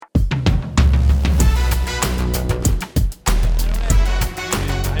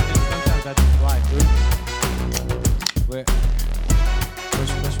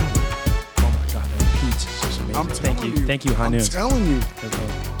Thank you, high I'm noon. telling you,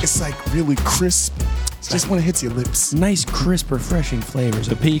 it's like really crisp. It's just when it hits your lips. Nice, crisp, refreshing flavors.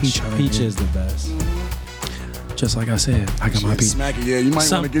 The peach is the best. Just like I said, I got my peach. Smack it. Yeah, you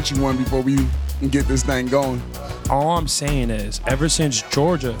might want to get you one before we can get this thing going. All I'm saying is, ever since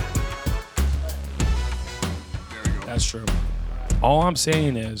Georgia, that's true. All I'm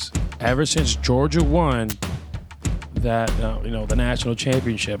saying is, ever since Georgia won that, the national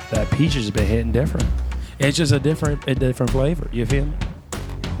championship, that peach has been hitting different. It's just a different flavor. You feel me?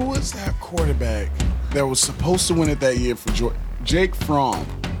 Who was that quarterback that was supposed to win it that year for Georgia? Jake Fromm.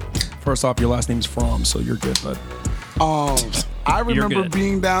 First off, your last name's Fromm, so you're good, bud. I remember good.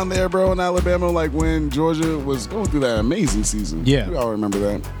 being down there, bro, in Alabama, like when Georgia was going through that amazing season. Yeah. We all remember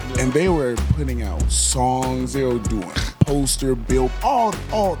that. Yeah. And they were putting out songs. They were doing poster, bill, all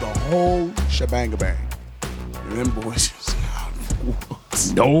the whole shebang bang. And them boys just got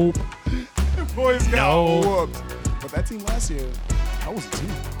whooped. Nope. Them boys got whooped. But that team last year, that was a team.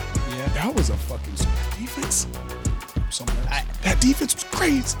 Yeah. That was a fucking defense. That defense was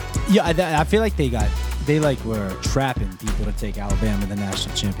crazy. Yeah, I feel like they were trapping people to take Alabama in the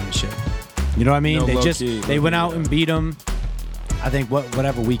national championship. You know what I mean? They went out and beat them. I think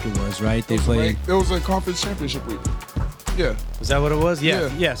whatever week it was, right? They played. It was a conference championship week. Yeah. Was that what it was?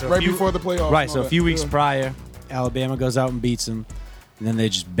 Yeah. So right before the playoffs. Right. So a few weeks prior, Alabama goes out and beats them. And then they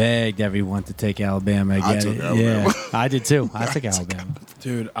just begged everyone to take Alabama again. I took Alabama. Yeah, I did too. I took Alabama.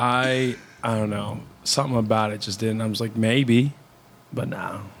 Dude, I don't know. Something about it just didn't. I was like, maybe, but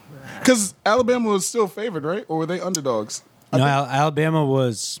nah. Because Alabama was still favored, right? Or were they underdogs? No, Alabama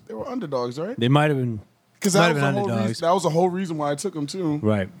was. They were underdogs, right? They might have been. Because that was the whole reason why I took them too.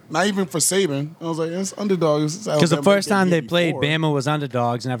 Right. Not even for Saban. I was like, it's underdogs. Because the first time they played, Bama was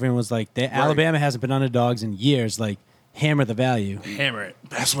underdogs, and everyone was like, Alabama hasn't been underdogs in years. Like, hammer the value. Hammer it.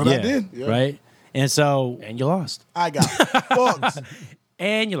 That's what I did. Yeah. Right? And you lost. I got fucked.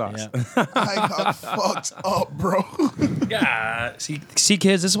 And you lost. Yeah. I got fucked up, bro. Yeah. See,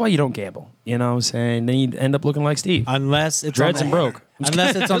 kids, this is why you don't gamble. You know what I'm saying? Then you end up looking like Steve. Unless it's Dreads and broke.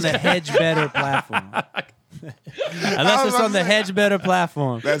 Unless it's on the Hedge Better platform. Unless it's on the Hedge Better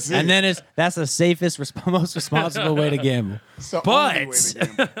platform. That's it. And then that's the safest, most responsible way to gamble.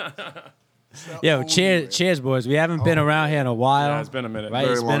 Yo, cheers, boys. We haven't been around here in a while. Yeah, it's been a minute. Right?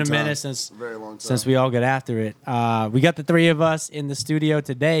 It's been a minute since we all got after it. We got the three of us in the studio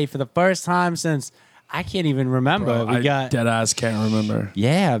today for the first time since I can't even remember. Bro, dead ass can't remember.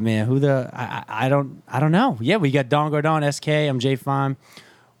 Yeah, man. I don't know. Yeah, we got Don Gordon, SK. I'm Jay Fine.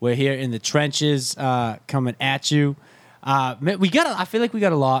 We're here in the trenches, coming at you. I feel like we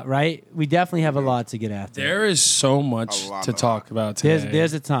got a lot, right? We definitely have a lot to get after. There is so much to talk about today.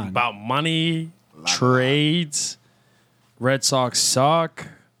 There's a ton. About money, trades, Red Sox suck.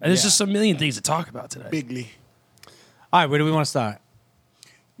 And there's just a million things to talk about today. Bigly. All right, where do we want to start?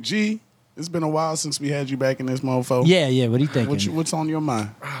 G, it's been a while since we had you back in this mofo. Yeah. What are you thinking? What's on your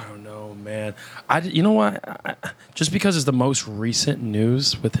mind? I don't know, man. You know what? Just because it's the most recent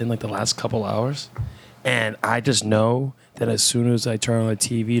news within like the last couple hours, and I just know that as soon as I turn on the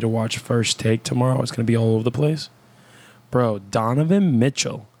TV to watch First Take tomorrow, it's going to be all over the place. Bro, Donovan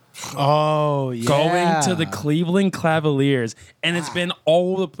Mitchell. Oh, yeah. Going to the Cleveland Cavaliers. And it's been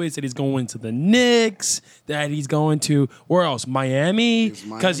all over the place that he's going to the Knicks, that he's going to, where else? Miami?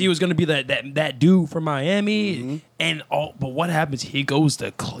 Because he was going to be that dude from Miami. Mm-hmm. But what happens? He goes to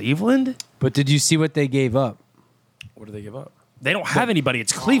Cleveland? But did you see what they gave up? What did they give up? They don't have anybody.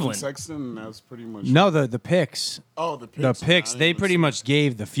 It's Cleveland. Sexton, that's pretty much. No, the picks. Oh, the picks. The picks. They pretty much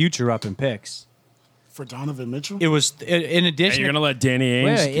gave the future up in picks. For Donovan Mitchell? It was in addition. And you're gonna let Danny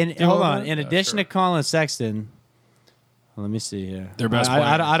Ainge? Hold on. In addition to Colin Sexton, let me see here. Their best player.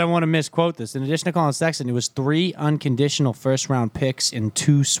 I don't want to misquote this. In addition to Colin Sexton, it was 3 unconditional first-round picks and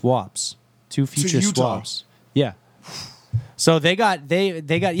 2 swaps, 2 future swaps. Yeah. So they got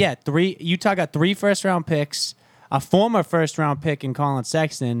 3. Utah got 3 first-round picks, a former first-round pick in Colin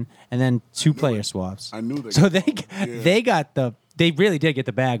Sexton, and then 2 player swaps. I knew that. So they really did get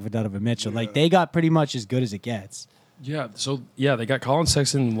the bag for Donovan Mitchell. Yeah. Like, they got pretty much as good as it gets. Yeah, so, they got Colin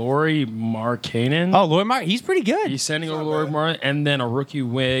Sexton, Lauri Markkanen. Oh, Lauri Markkanen, he's pretty good. He's sending over Lauri Markkanen, and then a rookie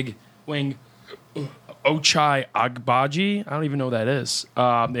wing Ochai Agbaji. I don't even know who that is.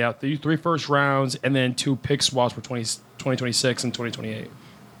 They have 3 first rounds, and then 2 pick swaps for 2026 and 2028.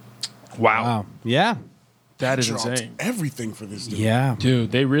 Wow. Yeah. That is insane. Everything for this dude. Yeah.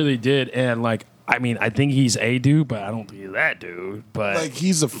 Dude, they really did. And, I think he's a dude, but I don't think he's that dude. But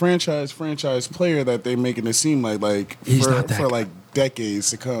he's a franchise player that they're making it seem like he's not that for decades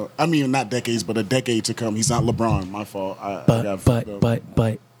to come. I mean, not decades, but a decade to come. He's not LeBron. My fault.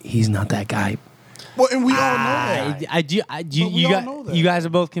 But he's not that guy. Well, and we all know that. You guys are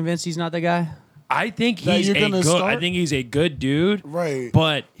both convinced he's not the guy? I think That he's you're a gonna good. start? I think he's a good dude. Right.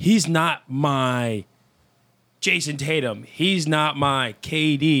 But he's not my Jason Tatum. He's not my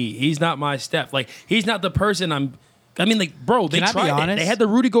KD. He's not my Steph. Like, he's not the person I mean, like, bro, they Can I be tried. honest? They had the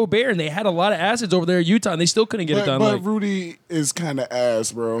Rudy Gobert, and they had a lot of assets over there at Utah, and they still couldn't get it done. But Like, Rudy is kind of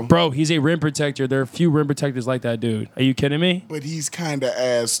ass, bro. bro, he's a rim protector. There are a few rim protectors like that dude. Are you kidding me? But he's kind of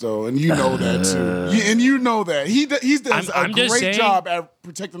ass, though, and you know that, too. And you know that. He does I'm a just great saying- job at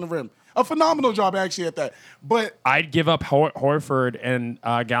protecting the rim. A phenomenal job, actually, at that. But, I'd give up Horford and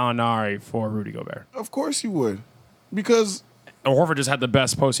Gallinari for Rudy Gobert. of course, you would. Because Horford just had the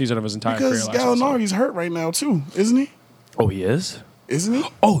best postseason of his entire career last year. Gallinari's hurt right now, too, isn't he? Oh, he is? Isn't he?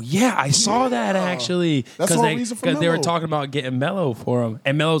 Oh, yeah, I saw that actually. That's the whole reason for Because they were Melo. talking about getting Melo for him.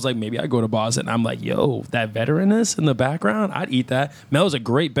 And Melo's like, maybe I go to Boston. I'm like, yo, that veteranness in the background, I'd eat that. Melo's a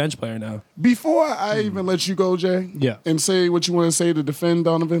great bench player now. Before I even let you go, Jay, Yeah. and say what you want to say to defend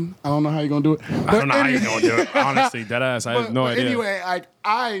Donovan, I don't know how you're going to do it. I don't know how you're going to do it. Honestly, deadass. I have no idea. Anyway,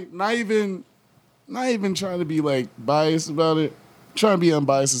 I not even trying to be like biased about it, trying to be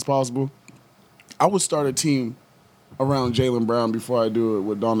unbiased as possible. I would start a team around Jaylen Brown before I do it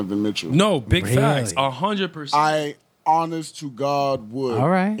with Donovan Mitchell. No, big Really? facts. 100%. I, honest to God, would. All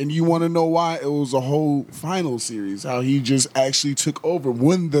right. And you want to know why? It was a whole final series, how he just actually took over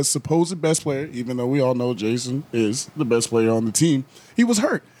when the supposed best player, even though we all know Jason is the best player on the team, he was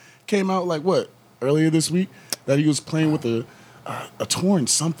hurt. Came out like what, earlier this week, that he was playing with a torn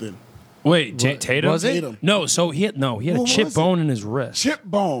something. Wait, Tatum? Was it? Tatum. No, so he had What a chip was it? bone in his wrist. Chip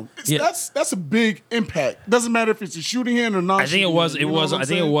bone. Yeah. That's a big impact. Doesn't matter if it's a shooting hand or not. I think it was. I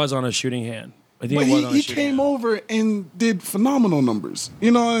think it was on a shooting hand. I think But it was on a he shooting came hand. over and did phenomenal numbers.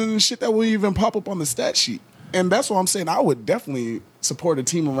 And shit that will even pop up on the stat sheet. And that's what I'm saying. I would definitely support a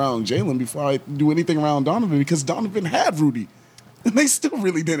team around Jaylen before I do anything around Donovan because Donovan had Rudy. And they still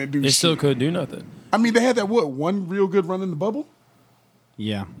really didn't do They shit. still couldn't do nothing. I mean, they had that, one real good run in the bubble?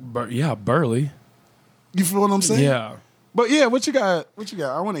 Yeah. Yeah, Burley. You feel what I'm saying? Yeah. But yeah, what you got? I want to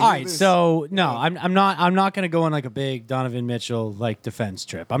hear All right, this. so no, I'm not going to go on like a big Donovan Mitchell like defense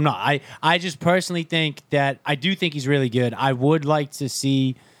trip. I'm not. I just personally think that I do think he's really good. I would like to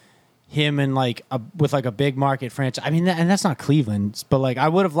see him in like with like a big market franchise. I mean, and that's not Cleveland, but like I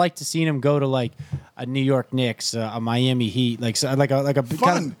would have liked to seen him go to like a New York Knicks, a Miami Heat, like a Fun.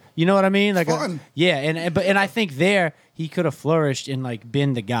 kind of, you know what I mean? Like Fun. and I think there he could have flourished and like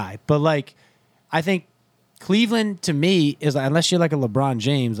been the guy. But like I think Cleveland to me is unless you're like a LeBron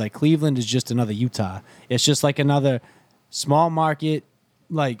James, like Cleveland is just another Utah. It's just like another small market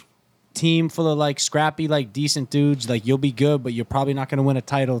like team full of like scrappy like decent dudes. Like you'll be good, but you're probably not going to win a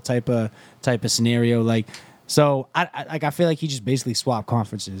title type of scenario. Like so, I feel like he just basically swapped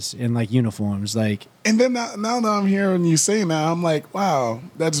conferences in like uniforms. Like And then now that I'm hearing you saying that, I'm like, wow,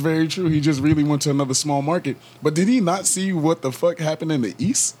 that's very true. He just really went to another small market. But did he not see what the fuck happened in the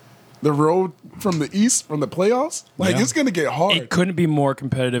East? The road from the East, from the playoffs? Like, Yeah. it's going to get hard. It couldn't be more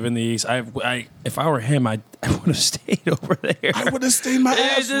competitive in the East. If I were him, I would have stayed over there. I would have stayed my Yeah,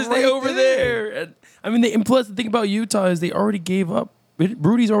 ass just right stay over there. And, I mean, and plus the thing about Utah is they already gave up.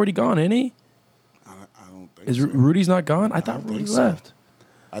 Rudy's already gone, ain't he? I don't think Is so. Rudy's not gone? I thought don't Rudy think so. left.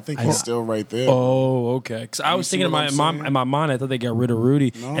 I think he's still right there. Oh, okay. Because I was see thinking in what my I'm mom saying? in my mind, I thought they got rid of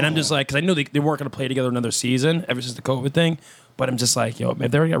Rudy, and I'm No. just like, because I knew they weren't going to play together another season ever since the COVID thing. But I'm just like, yo, if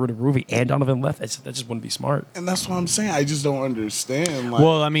they already got rid of Rudy and Donovan left, that just wouldn't be smart. And that's what I'm saying. I just don't understand. Like,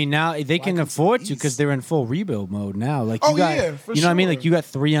 well, I mean, now they can come to afford the to because East? they're in full rebuild mode now. Like, Oh, you got, yeah, for you know what I mean? sure. Like, you got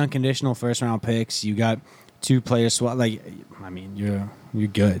 3 unconditional first round picks. You got 2 players swap. Like, I mean, you're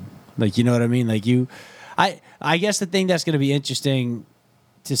good. Like, you know what I mean? Like, I guess the thing that's going to be interesting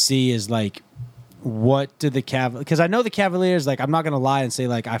to see is like, what do the because I know the Cavaliers, like I'm not gonna lie and say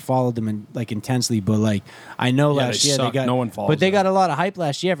like I followed them intensely, but like I know Yeah, last they year suck. they got No one follows but they them. got a lot of hype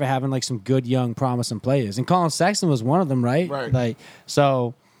last year for having like some good young promising players, and Colin Sexton was one of them, right? Right. Like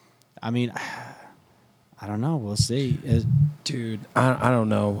so, I mean, I don't know. We'll see. Dude, I don't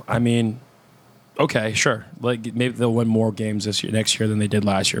know. I mean, okay, sure. Like maybe they'll win more games next year than they did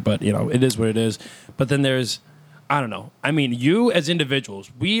last year, but you know, it is what it is. But then I don't know. I mean, you as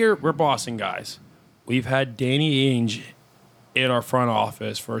individuals, we're Boston guys. We've had Danny Ainge in our front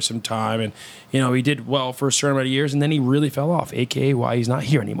office for some time, and you know, he did well for a certain amount of years, and then he really fell off, aka why he's not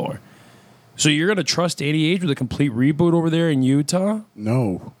here anymore. So you're gonna trust Danny Ainge with a complete reboot over there in Utah?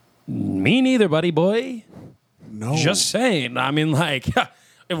 no. Me neither, buddy boy. No. Just saying. I mean, like,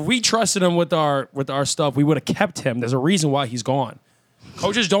 if we trusted him with our stuff, we would have kept him. There's a reason why he's gone.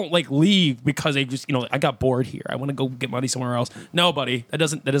 Coaches don't like leave because they just, I got bored here. I want to go get money somewhere else. No, buddy, that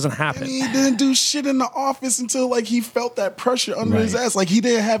doesn't happen. And he didn't do shit in the office until like he felt that pressure under his ass. Like he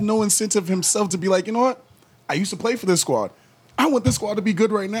didn't have no incentive himself to be like, you know what? I used to play for this squad. I want this squad to be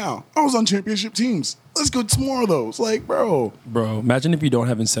good right now. I was on championship teams. Let's go to more of those. Like, bro, imagine if you don't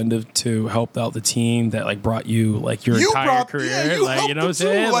have incentive to help out the team that like brought you like your entire career. Yeah, you like, you know what I'm them too.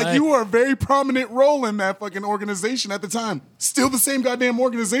 saying? Like you were a very prominent role in that fucking organization at the time. Still the same goddamn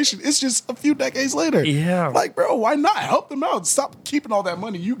organization. It's just a few decades later. Yeah. Like, bro, why not help them out? Stop keeping all that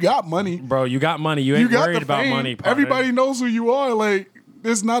money. You got money. Bro, you got money. You ain't worried about money. Partner. Everybody knows who you are. Like,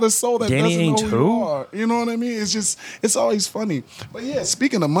 there's not a soul that Danny doesn't know who who? you are. You know what I mean? It's just, it's always funny. But yeah,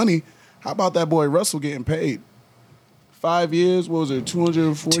 speaking of money, how about that boy Russell getting paid? 5 years, what was it,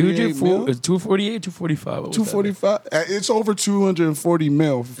 248 mil? 248, 245. 245? It's over 240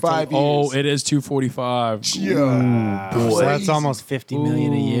 mil for 5 years. Oh, it is 245. Yeah. So that's Crazy. almost $50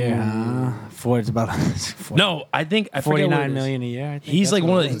 million a year, huh? It's about No, I forget what it $49 is. million a year. I think He's that's like what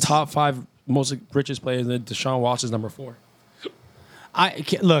one it of the is. top 5 most richest players. And Deshaun Watson is number 4.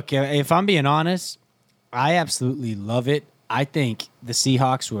 Look, if I'm being honest, I absolutely love it. I think the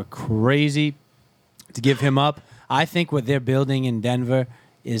Seahawks were crazy to give him up. I think what they're building in Denver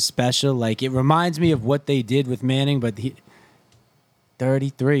is special. Like, it reminds me of what they did with Manning, but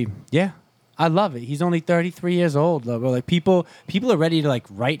 33. Yeah, I love it. He's only 33 years old, bro. Like, people are ready to, like,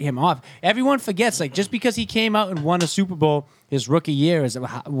 write him off. Everyone forgets, like, just because he came out and won a Super Bowl his rookie year as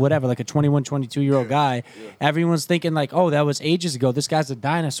whatever, like a 21, 22-year-old guy, everyone's thinking, like, oh, that was ages ago. This guy's a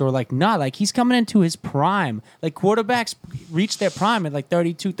dinosaur. Like, nah, like, he's coming into his prime. Like, quarterbacks reach their prime at, like,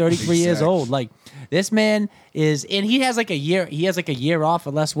 32, 33 years old. Like, this man is, and he has like a year off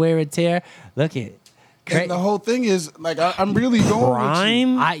of less wear and tear. Look at it. And the whole thing is, like, I'm really going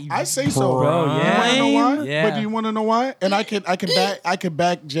Prime? with you. I say so, Bro, bro. yeah. You wanna know why? Yeah. But do you want to know why? And I could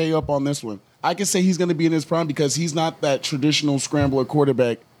back Jay up on this one. I can say he's going to be in his prime because he's not that traditional scrambler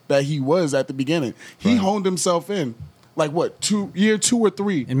quarterback that he was at the beginning. He honed himself in, like what, year 2 or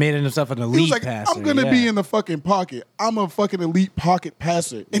 3. And made himself an He elite was like, passer. I'm going to be in the fucking pocket. I'm a fucking elite pocket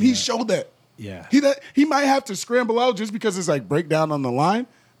passer. And he showed that. Yeah. He might have to scramble out just because it's like breakdown on the line,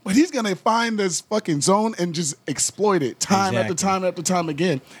 but he's going to find this fucking zone and just exploit it time after time after time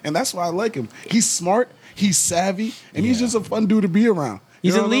again. And that's why I like him. He's smart, he's savvy, and he's just a fun dude to be around.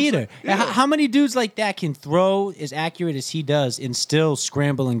 He's You know a what I'm leader. saying? Yeah. How many dudes like that can throw as accurate as he does and still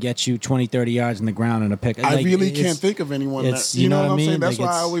scramble and get you 20, 30 yards in the ground on a pick? I Like, really it's- can't think of anyone. it's- That, you you know know what I what I'm mean? saying? That's Like,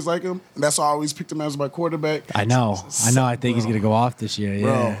 why I it's- always like him. And that's why I always picked him as my quarterback. I know. I think he's going to go off this year.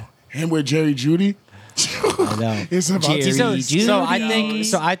 Bro, Yeah. him with Jerry Judy. I know. It's about to So,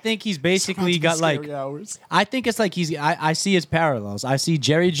 be I think he's basically got like, hours. I think it's like I see his parallels. I see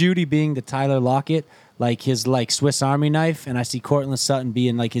Jerry Jeudy being the Tyler Lockett, like his like Swiss Army knife, and I see Cortland Sutton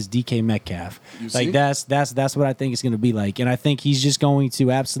being like his DK Metcalf. see? Like that's what I think it's going to be like, and I think he's just going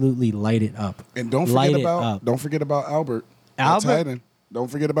to absolutely light it up. And don't Light forget it about up. don't forget about Albert. that Albert? tight end. Don't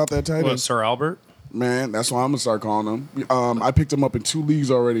forget about that tight What, end. Sir Albert? Man, that's why I'm gonna start calling him. I picked him up in 2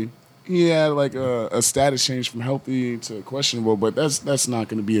 leagues already. He had like a status change from healthy to questionable, but that's not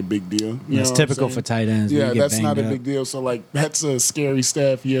going to be a big deal. You know It's what I'm typical saying? for tight ends. when Yeah, you get that's not a banged big up. deal. So like that's a scary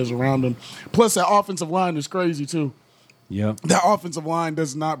staff he has around him. Plus that offensive line is crazy too. Yep. That offensive line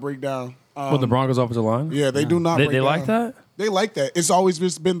does not break down. What, the Broncos offensive line? Yeah, they do not. They break down. like that? They like that. It's always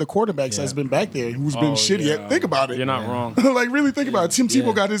just been the quarterbacks that's been back there who's been shitty. yeah. Think about it. You're not wrong. Like really think about it. Tim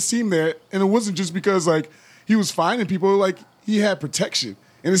Tebow got his team there, and it wasn't just because like he was finding people. Like he had protection,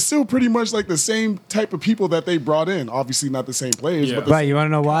 and it's still pretty much like the same type of people that they brought in. Obviously, not the same players, Yeah. but the Right, you want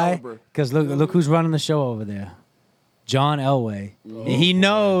to know why? caliber. Because look who's running the show over there. John Elway. Oh, He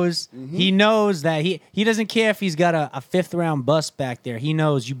knows Mm-hmm. he knows that he doesn't care if he's got a 5th round bust back there. He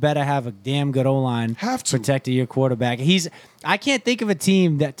knows you better have a damn good O-line Have to. protecting your quarterback. I can't think of a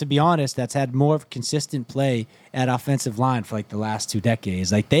team that, to be honest, that's had more consistent play at offensive line for like the last 2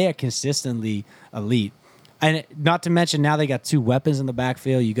 decades. Like they are consistently elite. And not to mention now they got 2 weapons in the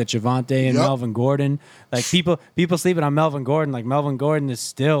backfield. You got Javonte and Yep. Melvin Gordon. Like people sleeping on Melvin Gordon. Like Melvin Gordon is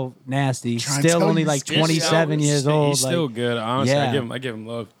still nasty. Trying to Still tell only you, like scary 27 hours. years old. He's like, still good. Honestly, yeah. I give him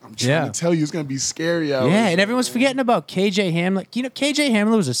love. I'm trying to tell you, it's gonna be scary out. Yeah, and everyone's forgetting about KJ Hamler. You know, KJ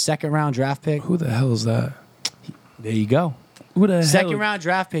Hamler was a 2nd round draft pick. Who the hell is that? There you go. Who the 2nd round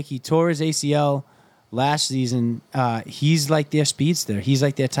draft pick. He tore his ACL last season. He's like their speedster. He's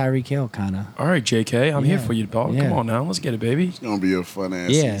like their Tyreek Hill kind of. All right, JK, I'm here Yeah. for you, dog. Yeah. Come on now, let's get it, baby. It's gonna be a fun ass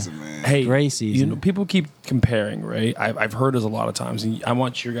Yeah. season, man. Hey, Great season. You know, people keep comparing, right? I've heard this a lot of times, and I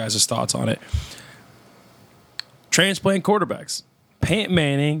want your guys' thoughts on it. Transplant quarterbacks, Peyton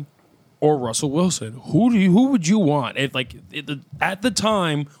Manning or Russell Wilson? Who would you want? If at the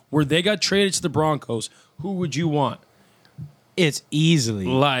time where they got traded to the Broncos, who would you want? It's easily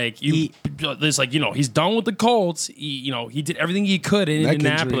he's done with the Colts. He did everything he could in Neck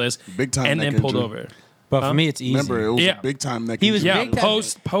Indianapolis, injury. Big time and neck then pulled injury. over. But for me, it's easy. Remember, it was Yeah. a big time neck He was injury. big time.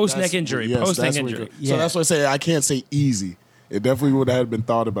 Post neck injury. Yes, Post neck that's what injury. So Yeah. that's why I say I can't say easy. It definitely would have been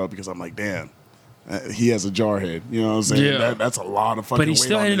thought about because I'm like, damn, he has a jarhead. You know what I'm saying? Yeah. That's a lot of fucking. But he weight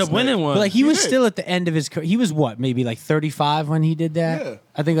still on ended his up winning neck. one. But like he was did. still at the end of his career. He was what, maybe like 35 when he did that? Yeah.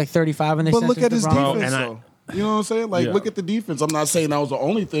 I think like 35 when they But sent look him at to his the Broncos. defense, and I- though. You know what I'm saying? Like, Yeah. look at the defense. I'm not saying that was the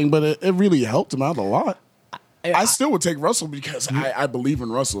only thing, but it really helped him out a lot. I still would take Russell because I believe in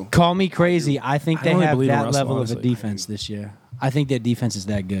Russell. Call me crazy. I think I they don't really have believe in that Russell, level of a honestly. defense this year. I think their defense is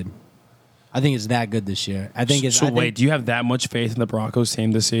that good. I think it's that good this year. I think it's. So I think- wait, do you have that much faith in the Broncos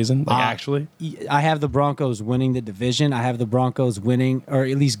team this season? Actually, I have the Broncos winning the division. I have the Broncos winning, or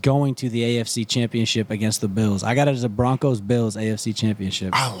at least going to the AFC Championship against the Bills. I got it as a Broncos-Bills AFC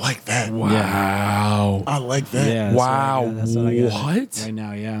Championship. I like that. wow. I like that. Yeah, that's Wow. what I got. That's what I got What? right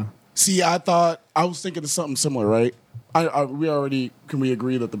now? Yeah. See, I was thinking of something similar, right? Can we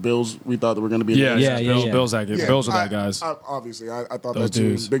agree that the Bills, we thought that were going to be Yeah, Yeah, yeah, Bills, yeah. Bills, that good. Yeah, Bills are that guys. Obviously, I thought Those that too.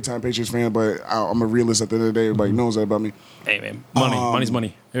 dudes. Big time Patriots fan, but I'm a realist at the end of the day. Everybody knows that about me. Hey man, money's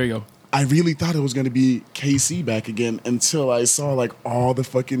money. Here you go. I really thought it was going to be KC back again until I saw like all the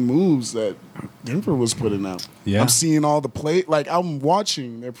fucking moves that Denver was putting out. Yeah. I'm seeing all the play. Like I'm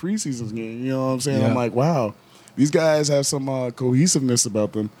watching their preseason game. You know what I'm saying? Yeah. I'm like, wow, these guys have some cohesiveness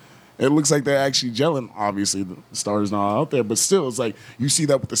about them. It looks like they're actually gelling. Obviously, the starters not out there, but still, it's like you see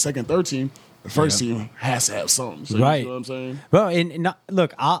that with the second, third team. The first team has to have something. So Right. You know what I'm saying? Well,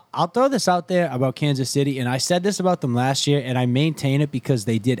 look, I'll throw this out there about Kansas City, and I said this about them last year, and I maintain it because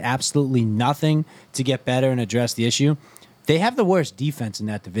they did absolutely nothing to get better and address the issue. They have the worst defense in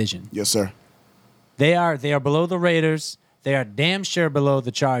that division. Yes, sir. They are below the Raiders. They are damn sure below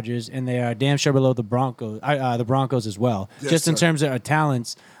the Chargers, and they are damn sure below the Broncos as well. Yes, just in sir. terms of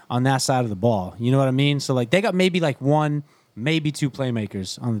talents on that side of the ball. You know what I mean? So like they got maybe like one, maybe two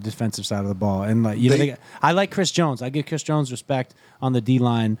playmakers on the defensive side of the ball, and like I like Chris Jones. I give Chris Jones respect on the D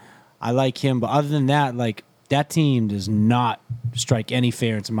line. I like him, but other than that, like that team does not strike any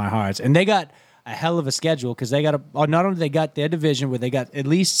fear into my heart. And they got a hell of a schedule because they got not only they got their division where they got at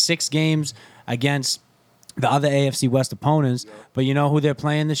least 6 games against the other AFC West opponents, but you know who they're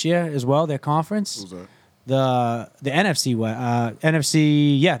playing this year as well? Their conference, Who's that? the NFC West, the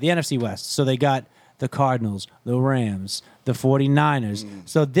NFC West. So they got the Cardinals, the Rams, the 49ers.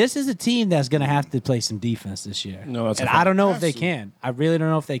 So this is a team that's going to have to play some defense this year. No, that's a and fact. I don't know if they Has to. can. I really don't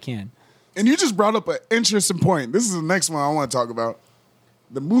know if they can. And you just brought up an interesting point. This is the next one I want to talk about.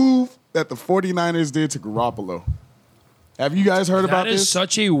 The move that the 49ers did to Garoppolo. Have you guys heard about That is this?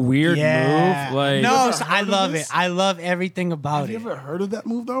 such a weird move. Like, no, ever so I heard of love this? it. I love everything about Have you it. ever heard of that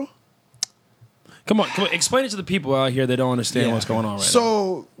move, though? come on, explain it to the people out here that don't understand Yeah. what's going on right now.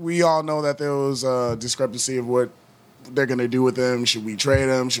 So we all know that there was a discrepancy of what they're going to do with him. Should we trade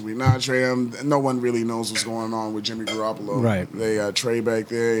him? Should we not trade him? No one really knows what's going on with Jimmy Garoppolo. Right. They trade back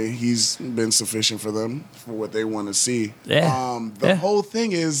there. He's been sufficient for them for what they want to see. Yeah. The Yeah. whole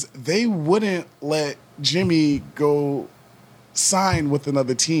thing is they wouldn't let Jimmy go sign with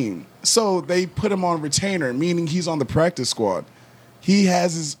another team. So they put him on retainer, meaning he's on the practice squad. He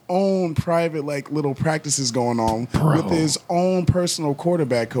has his own private, like, little practices going on with his own personal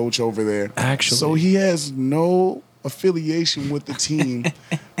quarterback coach over there. Actually. So he has no affiliation with the team,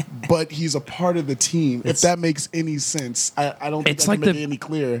 but he's a part of the team. If that makes any sense. I don't think It's that like can make the- it any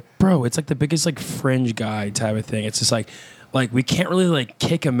clearer. Bro, it's like the biggest like fringe guy type of thing. It's just like we can't really like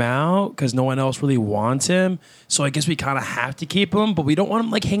kick him out because no one else really wants him. So I guess we kind of have to keep him, but we don't want him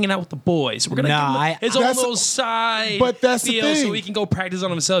like hanging out with the boys. We're gonna Nah, give him his own That's- little side but that's the deal so thing. he can go practice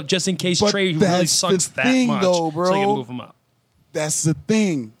on himself just in case But Trey really that's sucks the that thing, much. though, So he bro. can move him up. That's the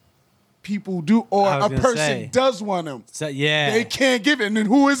thing. People do, or I was a gonna person say. does want him. So, yeah. They can't give it. And then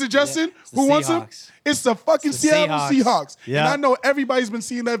who is it, Justin? It's the Who wants him? Seahawks. It's the fucking It's the Seattle Seahawks. Seahawks. Yeah. And I know everybody's been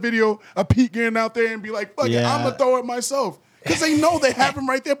seeing that video of Pete getting out there and be like, fuck it, Yeah. I'm going to throw it myself. Because they know they have him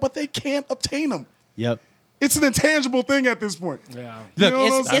right there, but they can't obtain him. Yep. It's an intangible thing at this point. Yeah. Look, You know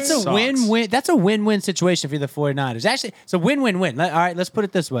what it's I'm a saying? Sucks. win-win. That's a win-win situation for the 49ers. Actually, it's a win-win-win. All right, let's put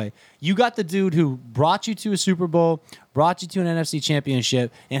it this way. You got the dude who brought you to a Super Bowl, brought you to an NFC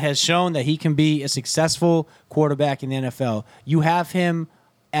championship, and has shown that he can be a successful quarterback in the NFL. You have him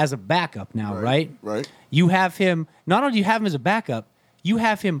as a backup now, right? Right. You have him, not only do you have him as a backup, you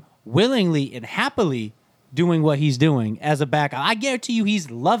have him willingly and happily doing what he's doing as a backup. I guarantee you he's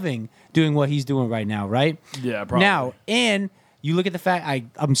loving doing what he's doing right now, right? Yeah, probably. Now, and You look at the fact.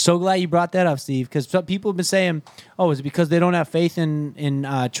 I'm so glad you brought that up, Steve, because some people have been saying, "Oh, is it because they don't have faith in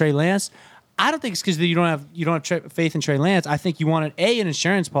Trey Lance?" I don't think it's because you don't have faith in Trey Lance. I think you wanted an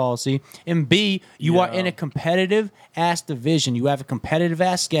insurance policy, and B, you are in a competitive ass division. You have a competitive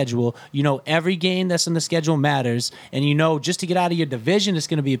ass schedule. You know every game that's in the schedule matters, and you know just to get out of your division, it's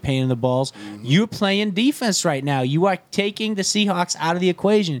going to be a pain in the balls. Mm-hmm. You're playing defense right now. You are taking the Seahawks out of the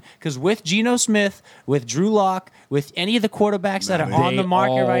equation because with Geno Smith, with Drew Lock, with any of the quarterbacks that are on the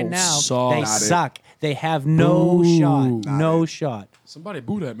market right now, they suck. They have no shot. No shot. Somebody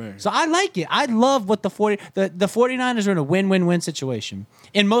boo that man. So I like it. I love what the 49ers are in a win-win-win situation.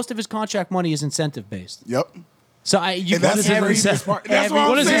 And most of his contract money is incentive-based. Yep. So that's his part. That's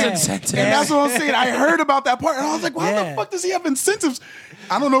what I'm saying. His incentive? And that's what I'm saying. I heard about that part, and I was like, why the fuck does he have incentives?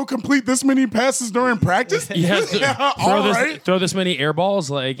 I don't know, complete this many passes during practice? Throw this many air balls?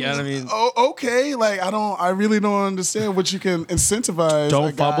 Like, I mean... okay. Like, I really don't understand what you can incentivize.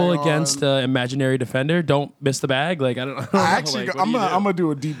 Don't fumble against the imaginary defender. Don't miss the bag. Like, I don't know. Actually, like, I'm going to do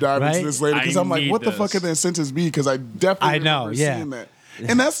a deep dive into this later, because I'm like, what the fuck could the incentives be? Because I definitely remember seeing that.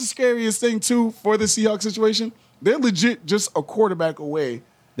 And that's the scariest thing, too, for the Seahawks situation. They're legit just a quarterback away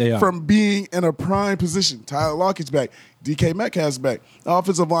from being in a prime position. Tyler Lockett's back. DK Metcalf's back. The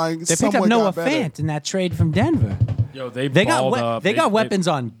offensive line they picked up Noah Fant in that trade from Denver. Yo, they got weapons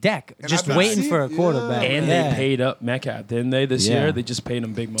on deck, just waiting for a quarterback. And they paid up Metcalf, didn't they, this year? They just paid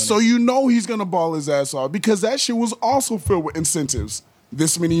him big money. So you know he's going to ball his ass off because that shit was also filled with incentives.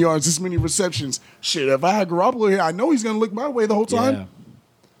 This many yards, this many receptions. Shit, if I had Garoppolo here, I know he's going to look my way the whole time. Yeah.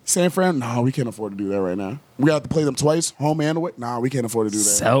 San Fran, no, we can't afford to do that right now. We have to play them twice, home and away. Nah, we can't afford to do that.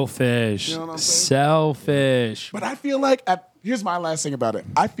 Selfish. You know what I'm saying? Selfish. But I feel like, here's my last thing about it.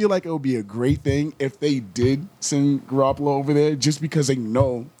 I feel like it would be a great thing if they did send Garoppolo over there just because they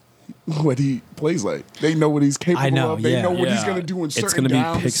know what he plays like. They know what he's capable of. They know what he's going to do in certain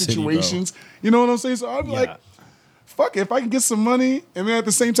down situations. You know what I'm saying? So I'd be like, fuck it. If I can get some money and then at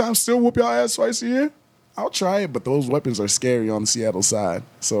the same time still whoop y'all ass twice a year, I'll try it, but those weapons are scary on the Seattle side,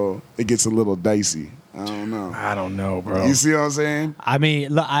 so it gets a little dicey. I don't know, bro. You see what I'm saying? I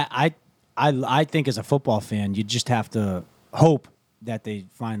mean, look, I think as a football fan, you just have to hope that they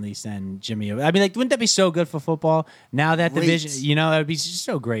finally send Jimmy over. I mean, like, wouldn't that be so good for football? Now that division, you know, it'd be just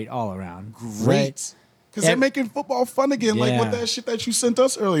so great all around. Great. Because they're making football fun again, like with that shit that you sent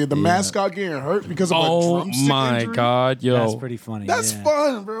us earlier. The mascot getting hurt because of a drumstick injury. Oh, my God, yo. That's pretty funny. That's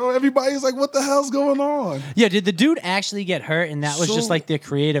fun, bro. Everybody's like, what the hell's going on? Yeah, did the dude actually get hurt and that was just like their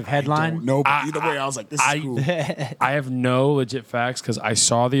creative headline? No, but either way, I was like, this is cool. I have no legit facts because I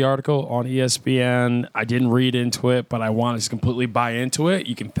saw the article on ESPN. I didn't read into it, but I want to completely buy into it.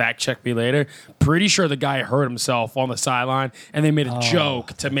 You can fact check me later. Pretty sure the guy hurt himself on the sideline and they made a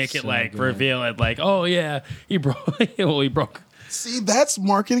joke to make it like reveal it like, oh, yeah. He broke. See, that's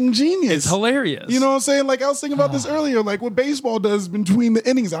marketing genius. It's hilarious. You know what I'm saying? Like, I was thinking about this earlier. Like, what baseball does between the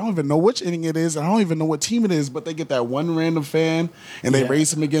innings, I don't even know which inning it is. I don't even know what team it is, but they get that one random fan, and they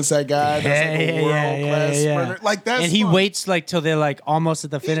race him against that guy that's like a world-class sprinter. Like, that's And he waits, like, till they're, like, almost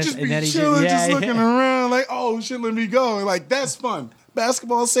at the finish. He just and be then chilling, just looking around, like, oh, shit, let me go. Like, that's fun.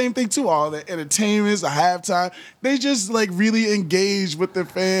 Basketball, same thing too. All the entertainments, the halftime, they just like really engage with the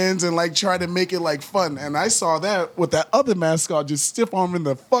fans and like try to make it like fun. And I saw that with that other mascot just stiff arming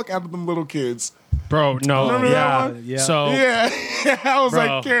the fuck out of them little kids. Bro, no, So I was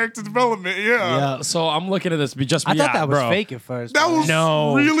like character development, So I'm looking at this. I thought that was fake at first. That was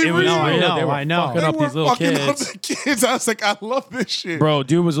really real. I know. Fucking up these little kids. Up the kids. I was like, I love this shit. Bro,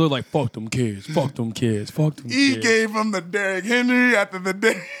 dude was like, fuck them kids, fuck them kids, fuck them kids. He gave him the Derrick Henry after the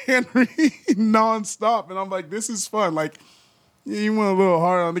Derrick Henry nonstop, and I'm like, this is fun. Like, you went a little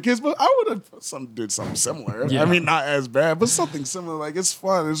hard on the kids, but I would have did something similar. I mean, not as bad, but something similar. Like, it's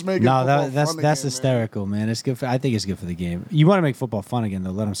fun. It's making football fun again, hysterical, man. It's good. I think it's good for the game. You want to make football fun again, though.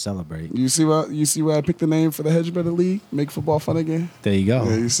 Let them celebrate. You see why I picked the name for the Hedge Better League? Make football fun again. There you go.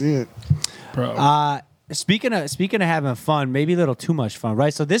 Yeah, you see it, bro. Speaking of having fun, maybe a little too much fun,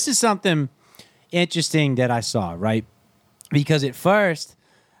 right? So this is something interesting that I saw, right? Because at first,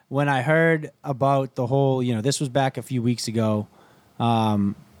 when I heard about the whole, this was back a few weeks ago.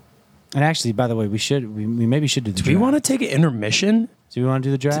 And actually, by the way, we maybe should do the draft. Do we want to take an intermission? Do we want to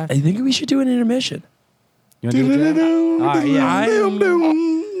do the draft? I think we should do an intermission. You want to do the draft? All right,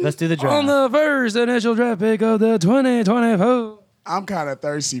 yeah. Let's do the draft. On the first initial draft pick of the 2024. I'm kind of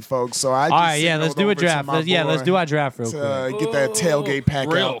thirsty, folks, so I just... All right, let's do a draft. Let's do our draft real quick. Get that tailgate pack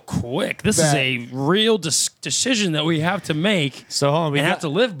out. Real quick. This is a real decision that we have to make and have to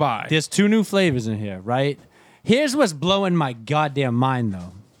live by. There's 2 new flavors in here, right? Here's what's blowing my goddamn mind,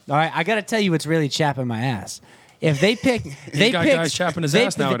 though. All right, I got to tell you what's really chapping my ass. if they picked, they got picked, guys chapping his they-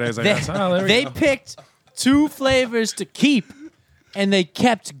 ass nowadays, I They, guess. Oh, there we they go. picked 2 flavors to keep, and they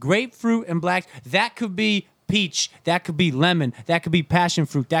kept grapefruit and black. That could be peach. That could be lemon. That could be passion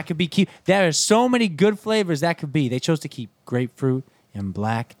fruit. That could be There are so many good flavors that could be. They chose to keep grapefruit and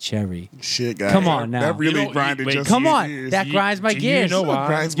black cherry. Shit, guys. Come on now. That really You know, grinded wait, just Come your on, gears. that grinds my do gears. You know why?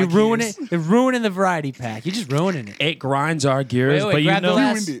 Grinds my You're ruining gears. it. You're ruining the variety pack. You're just ruining it. It grinds our gears, but you grab know. the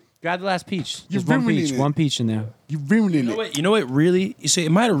last. Ruined it. Grab the last peach. You're Just one ruining peach. it. One peach in there. You ruining it. You know what? Really, you say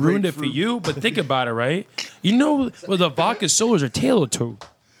it might have ruined it for Grapefruit. you, but think about it, right? You know what the vodka sodas are tailored to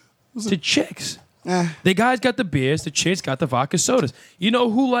chicks. The guys got the beers, the chicks got the vodka sodas. You know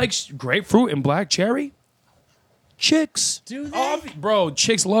who likes grapefruit and black cherry? Chicks. Do they? Bro,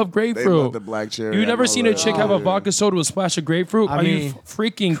 chicks love grapefruit. They love the black cherry. You I never know seen a that. chick have a Yeah. vodka soda with a splash of grapefruit? I Are you mean,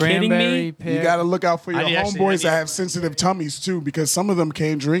 freaking kidding me? pear. You got to look out for your I mean, actually, homeboys I mean- that have sensitive tummies too, because some of them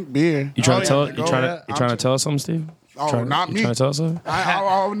can't drink beer. You trying Oh, to tell? yeah. You trying Yeah. to? You trying to tell us something, Steve? Oh, not You me. trying to tell us something?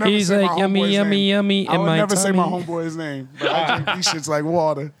 I would never He's say like my yummy, homeboy's yummy, name. yummy I in would my never say my tummy. homeboy's name, but I drink these shits like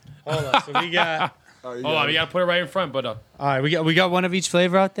water. Hold on. So we got. Oh, you Hold on, we gotta put it right in front. But All right, we got one of each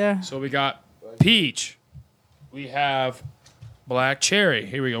flavor out there. so we got peach. We have black cherry.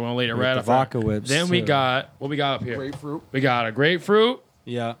 Here we go. We'll lay it right the up front. vodka whips, Then we too. got what we got up here. Grapefruit. We got a grapefruit.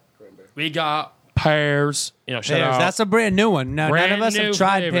 Yeah. We got pears. You know, shout Pears. out. That's a brand new one. No, brand none of us new have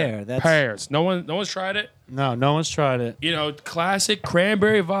tried flavor. pear. That's pears. No one's tried it. no one's tried it. You know, classic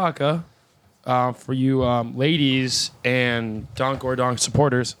cranberry vodka for you ladies and Donk or Donk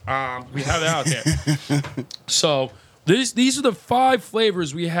supporters. We have that out there. So these are the 5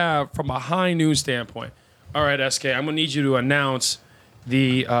 flavors we have from a high noon standpoint. All right, SK, I'm gonna need you to announce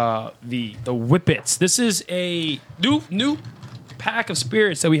the Whippets. This is a new pack of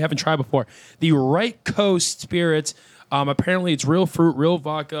spirits that we haven't tried before. The Right Coast Spirits. Apparently, it's real fruit, real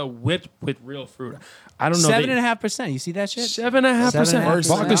vodka, whipped with real fruit. I don't know. 7.5%. You see that shit? 7.5% 7.5%.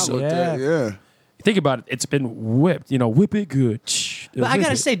 vodka. Yeah. Yeah. Think about it. It's been whipped. You know, whip it good. But I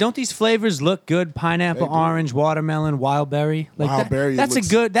gotta say, don't these flavors look good? Pineapple, do. orange, watermelon, wild berry. Like Wild berry That's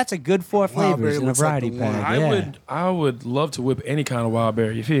looks- a good 4 Wild flavors berry in a looks like variety the one. pack. I would love to whip any kind of wild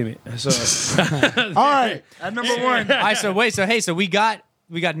berry. You feel me? So All right. At number 1, All right, so wait, so we got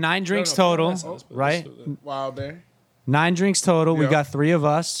 9 drinks total, right? Wild berry. 9 drinks total. We Yeah. got 3 of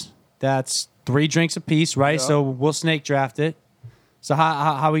us. That's 3 drinks apiece, right? Yeah. So we'll snake draft it. So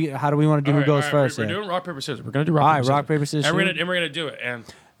how do we want to do? Who goes first? We're here? doing rock paper scissors. We're gonna do rock. All right, paper, rock, paper, scissors, And we're shoot. gonna do it. And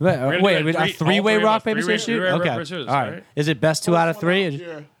Wait, gonna do wait, it a three- 3-way all three of rock us. paper Three-way- scissors shoot. three-way rock, Okay, paper, scissors, all right. all right? Is it best 2 out of 3?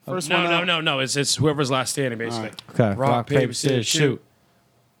 Yeah. First one out. no. It's whoever's last standing, basically. Okay, Rock, paper, scissors, shoot.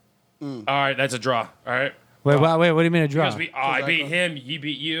 All right, that's a draw. All right. Wait, what do you mean a draw? Because I beat him, he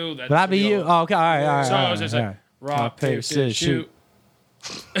beat you. That's But I beat you. Oh, okay, all right. So all I right, was just all like, right. rock, paper, scissors, shoot.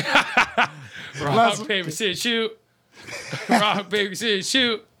 Rock, paper, scissors, shoot. Rock, paper, scissors,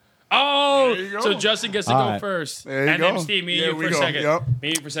 shoot. Oh, There you go. so Justin gets to All go right. first. There you and then go. Steve, me Yeah, and you we for a go. second. Yep. Me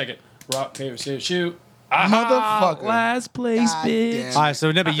and you for a second. Rock, paper, scissors, shoot. Aha, Motherfucker. last place, God bitch. damn. All right,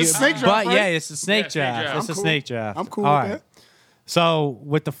 so no, but you, snake draft, but right? yeah, it's a snake Yeah, snake draft. draft. It's a I'm cool. snake draft. I'm cool All with right. that. So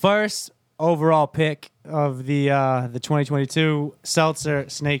with the first overall pick of the 2022 Seltzer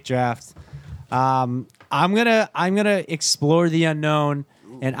Snake Draft, I'm gonna explore the unknown,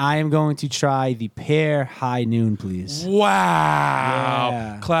 and I am going to try the pear high noon, please. Wow.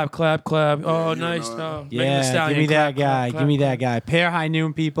 Yeah. Clap, clap, clap. Oh, you nice. know Megan Thee Yeah, Stallion, give me clap, that guy. clap, Give me clap, that guy. Pear high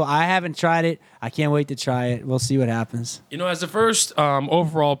noon, people. I haven't tried it. I can't wait to try it. We'll see what happens. You know, as the first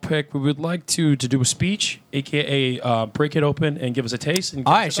overall pick, we would like to do a speech, aka break it open and give us a taste. And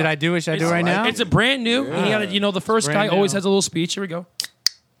All right, should I do it? Should I do it right now? It's a brand new. And you, gotta, you know, the first Brand guy always new. has a little speech. Here we go.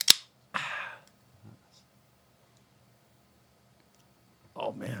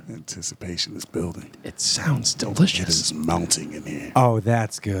 Oh man, Anticipation is building. it sounds It delicious. is mounting in here. Oh,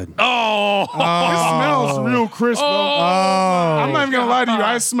 that's good. Oh, It smells real crisp, though. I'm not even gonna lie to you.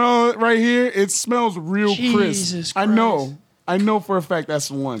 I smell it right here. It smells real Jesus crisp. I know for a fact that's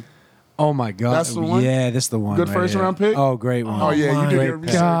the one. Oh my god. That's the one? Yeah, this is the one. Good right first here. round pick? Oh, great one. Oh yeah, my you did your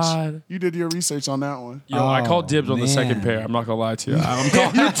God. research. You did your research on that one. yo, I called dibs on the second man. pair. I'm not gonna lie to you. I'm calling.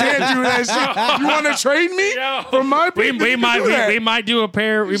 You can't do that shit. You want to trade me Yo, for my pick? we You can do that. might do a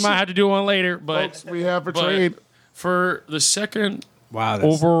pair. We might have to do one later, but Folks, we have a but trade. for the second Wow.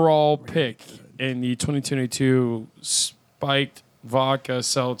 That's, overall pick in the 2022 spiked vodka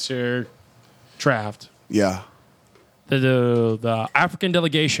seltzer draft. Yeah. The African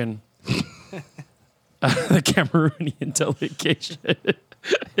delegation, the Cameroonian delegation.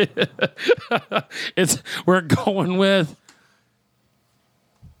 We're going with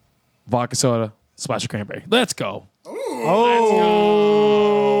vodka soda, splash of cranberry. Let's go.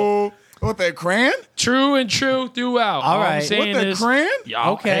 Oh. With that crayon? True and true throughout. All right. I'm saying With that is, crayon? yeah,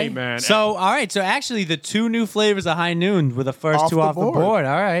 Okay, hey, man. So, all right. So, actually, the 2 new flavors of High Noon were the first Off 2 the off the board. board.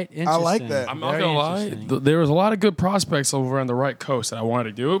 All right, interesting. I like that. I'm not Very gonna lie. interesting. There was a lot of good prospects over on the right coast that I wanted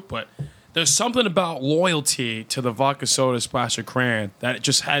to do, but there's something about loyalty to the vodka soda splash of crayon that it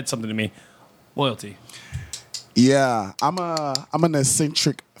just had something to me. Loyalty. Yeah, I'm an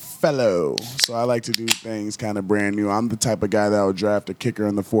eccentric fellow, so I like to do things kind of brand new. I'm the type of guy that will draft a kicker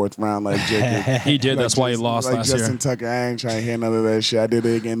in the 4th round like Jacob. He did. That's why he lost like last Justin year. Tucker. I ain't trying to hear none of that shit. I did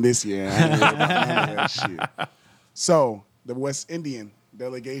it again this year. I ain't worried about none of that shit. So the West Indian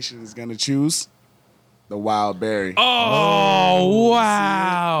delegation is gonna choose the Wild Berry. Oh,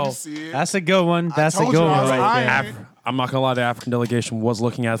 wow. You see it? That's a good one. That's a told good you I one was right eyeing there. I'm not gonna lie, the African delegation was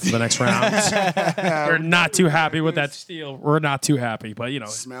looking at for the next round. We're not too happy with that steal. We're not too happy, but you know.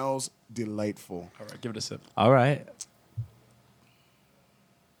 Smells delightful. All right, give it a sip. All right.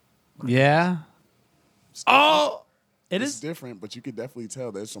 Yeah. Oh, it It's is. different, but you could definitely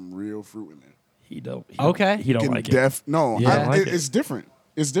tell there's some real fruit in there. He don't. Okay. He don't Can like it. No, Yeah. I like it. it's different.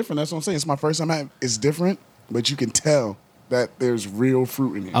 It's different. That's what I'm saying. It's my first time having. It's different, but you can tell that there's real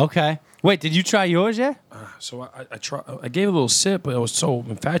fruit in here. Okay. Wait, did you try yours yet? So I gave it a little sip, but I was so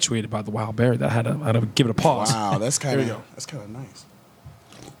infatuated by the wild berry that I had to give it a pause. Wow, that's kind There of we go. that's kind of nice.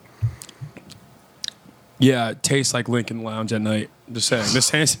 Yeah, it tastes like Lincoln Lounge at night. Just saying, this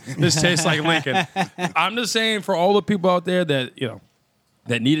tastes like Lincoln. I'm just saying for all the people out there that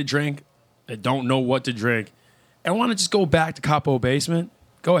that need a drink, that don't know what to drink, and want to just go back to Capo Basement.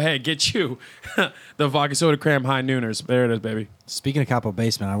 Go ahead, get you the vodka soda cram high nooners. There it is, baby. Speaking of Capo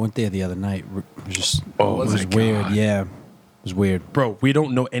Basement, I went there the other night. It was just Oh, it was my weird. God. Yeah. It was weird. Bro, we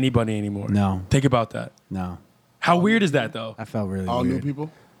don't know anybody anymore. No. Think about that. No. How weird is that, though? I felt really All weird. new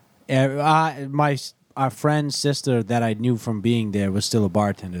people. Our friend's sister that I knew from being there was still a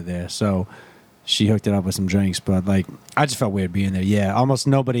bartender there, so she hooked it up with some drinks. But like, I just felt weird being there. Yeah, almost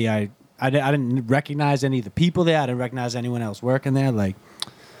nobody. I didn't recognize any of the people there. I didn't recognize anyone else working there. Like,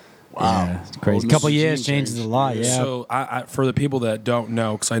 Wow, yeah, it's crazy. Whole A couple new years regime changes change. a lot. Yeah. So, I for the people that don't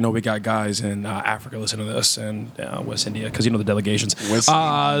know, because I know we got guys in Africa listening to this and West India, because you know the delegations. West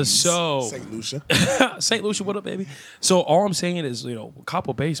Indies, So St. Lucia. St. Lucia, what up, baby? So all I'm saying is,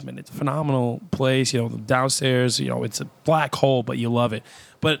 Capo Basement, it's a phenomenal place. The downstairs, it's a black hole, but you love it.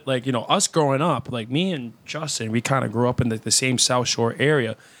 But like, us growing up, like me and Justin, we kind of grew up in the same South Shore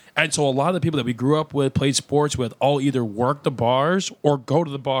area. And so a lot of the people that we grew up with, played sports with, all either work the bars or go to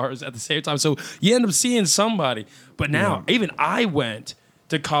the bars at the same time. So you end up seeing somebody. But now, even I went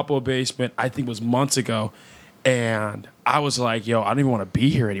to Capo Basement, I think it was months ago, and I was like, yo, I don't even want to be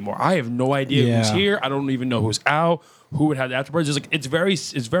here anymore. I have no idea who's Yeah. here. I don't even know who's out, who would have the afterwards. It's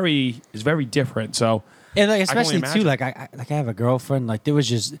very different. So And like, I can only especially too, imagine. like I have a girlfriend. Like there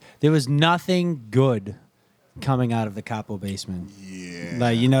was nothing good coming out of the Capo Basement. Yeah.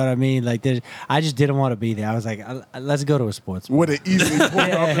 Like, you know what I mean? Like, I just didn't want to be there. I was like, let's go to a sports bar. Would have easily pulled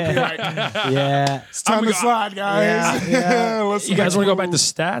up and be like, Yeah. it's time to slide, guys. Yeah, Let's you guys want to go back to move.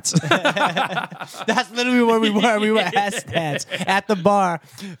 stats? That's literally where we were. We were at Stats at the bar,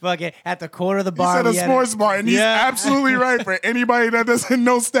 fucking at the corner of the He bar. said a we had sports bar, and he's Yeah. absolutely right. For anybody that doesn't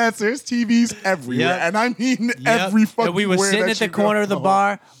know stats, there's TVs everywhere, Yep. and I mean Yep. every fucking. And we were sitting that at the you corner go. of the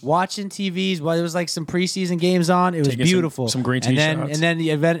bar watching TVs while there was like some preseason games on. It was Taking beautiful. some green tea and then, shots. And then the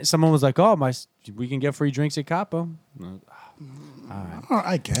event, someone was like, "Oh, we can get free drinks at Capo." Oh,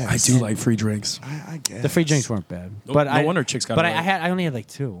 I guess I do like free drinks. I guess The free drinks weren't bad, No- but no wonder chicks got But it I right. only had like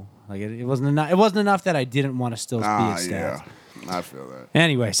 2. Like it wasn't enough. It wasn't enough that I didn't want to still be at Stats. yeah, I feel that.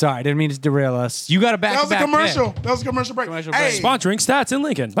 Anyway, sorry, I didn't mean to derail us. You got a back That to was a back commercial. That was a commercial break. Commercial Hey, break. Sponsoring stats in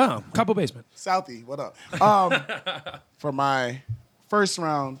Lincoln. Boom. Capo Basement. Southie, what up? For my first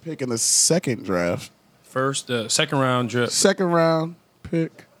round pick in the second draft, Second round drip. second round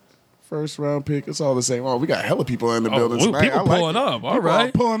pick, first round pick, it's all the same. Oh, we got hella people in the building ooh, tonight. people I like pulling it. up. All People right.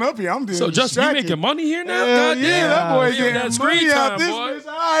 are pulling up here. I'm doing So, Justin, you distracted. making money here now? Hell God yeah, damn. that boy's Yeah, getting that's money screen out time, this boy. bitch.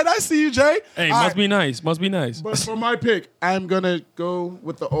 All right, I see you, Jay. Hey, All must right. be nice. Must be nice. But for my pick, I'm gonna go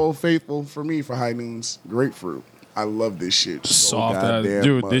with the old faithful for me for High Noons grapefruit. I love this shit. So Soft ass. goddamn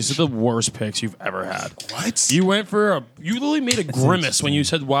Dude, much. this is the worst picks you've ever had. What? You went for you literally made a grimace when you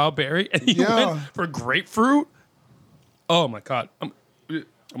said wild berry, and you Yeah. went for grapefruit. Oh my god. I'm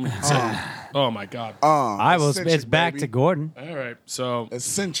gonna say, oh my god. I was. eccentric, It's back baby. to Gordon. All right. So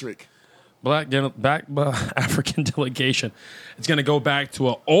Eccentric. back African delegation. It's gonna go back to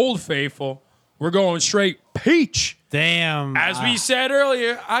an old faithful. We're going straight peach. Damn. As we said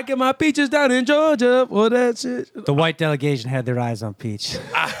earlier, I get my peaches down in Georgia for that shit. The white delegation had their eyes on Peach. You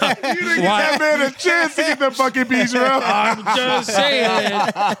didn't give that man a chance to get the fucking peach, bro. I'm just saying,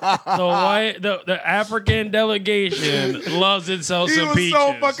 the African delegation loves itself He some was peaches.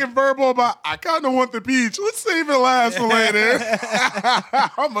 so fucking verbal about, I kind of want the peach. Let's save it last for later.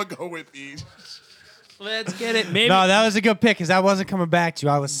 I'm going to go with peach. Let's get it. Maybe. No, that was a good pick because I wasn't coming back to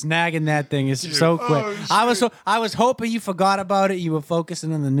you. I was snagging that thing so quick. Oh, I was hoping you forgot about it. You were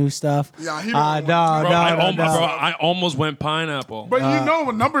focusing on the new stuff. Yeah, he no, really I almost went pineapple. But you know,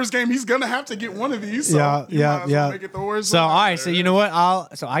 a numbers game, he's going to have to get one of these. So Yeah. Make it the worst So, one all out right. So, there. you know what?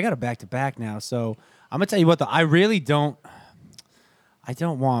 I got a back to back now. So, I'm going to tell you what, though. I really don't. I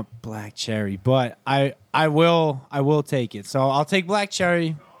don't want black cherry, but I will take it. So, I'll take black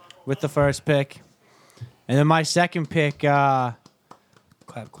cherry with the first pick. And then my second pick, let's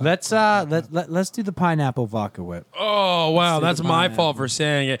do the pineapple vodka whip. Oh, wow. Let's That's do the my pineapple. fault for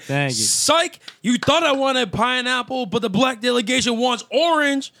saying it. Thank you. Psych. You thought I wanted pineapple, but the black delegation wants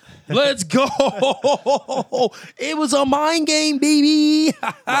orange. Let's go. It was a mind game, baby.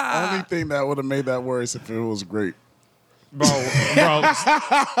 Only thing that would have made that worse if it was grape. Bro.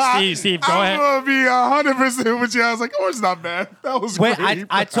 Steve, go ahead. I'm going to be 100% with you. I was like, oh, it's not bad. That was Wait, grape.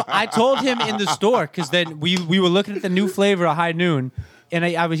 I told him in the store because then we were looking at the new flavor of High Noon, and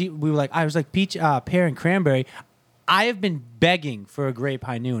I was like peach, pear, and cranberry. I have been begging for a grape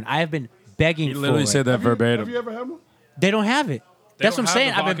High Noon. I have been begging. He literally for said it. that verbatim. Have you ever had one? They don't have it. That's what I'm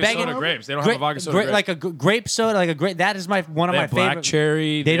saying. I've been begging. Soda grapes. They don't have a vodka soda grape. like a grape soda, like a grape. That is one of They my have black favorite.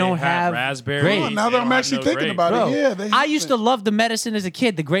 cherry. They don't have raspberry. grape. Oh, now They that I'm don't actually have no thinking grape. about Bro, it, yeah. They I have used it. to love the medicine as a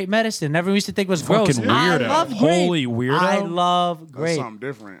kid, the grape medicine. Everyone used to think was gross. Fucking I weirdo. love grape. Holy weirdo. I love That's grape. something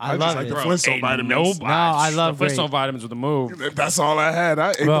different. I just love like it. the Bro, Flintstone Ain't vitamins. No, I love the Flintstone grape. vitamins with the move. That's all I had. I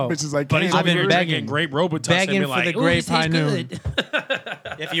ate Bro, the bitches like But he's candy. I've been over here begging. drinking grape Robitussin Begging and be for like, the "Ooh, grape this High tastes Noon." good."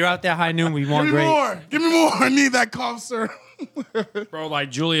 If you're out there High Noon, we want Give me grape. more. Give me more. I need that cough syrup. Bro,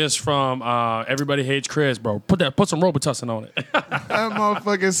 like Julius from Everybody Hates Chris, bro. Put some Robitussin on it. That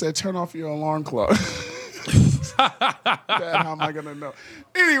motherfucker said, turn off your alarm clock. Dad, how am I going to know?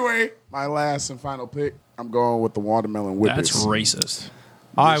 Anyway, my last and final pick, I'm going with the watermelon whippets. That's racist.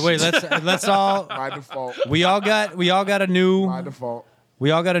 All right, wait. Let's all. My default. We all got a new. My default.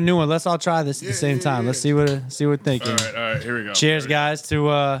 We all got a new one. Let's all try this at the same yeah, time. yeah. Let's see what we're thinking. All right, here we go. Cheers, guys,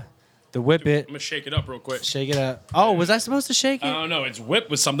 to the whip it. I'm going to shake it up real quick. Shake it up. Oh, was I supposed to shake it? I don't know. It's whipped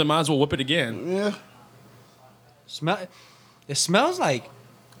with something. Might as well whip it again. Yeah. Smell. It smells like.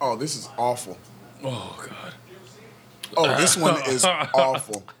 Oh, this is awful. Oh, God. Oh, this one is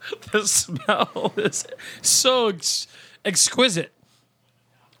awful. The smell is so exquisite.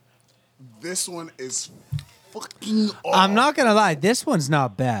 This one is fucking awful. I'm not gonna lie. This one's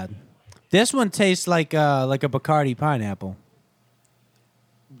not bad. This one tastes like a Bacardi pineapple.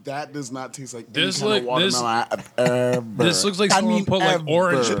 That does not taste like This any kind look- of this- watermelon I've ever. This looks like I someone mean, put like ever.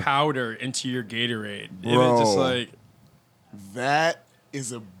 orange powder into your Gatorade. And Bro. it's just like, That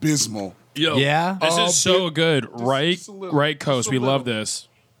is abysmal. yo, Yeah? this Oh, is so good. Right, just a little. right coast. Just a We love little. this.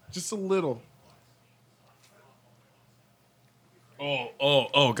 Just a little.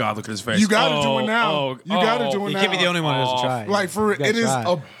 Oh, God, look at his face. You gotta do it now. You gotta do it You now. can't be the only one who doesn't try. Like for You gotta it is try.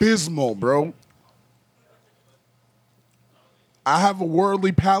 abysmal, bro. I have a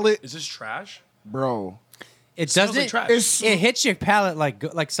worldly palate, Is this trash? bro. It smells doesn't. like trash. It hits your palate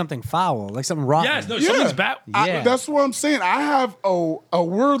like something foul, like something rotten. Yes, no, Yeah. something's bad. Yeah. That's what I'm saying. I have a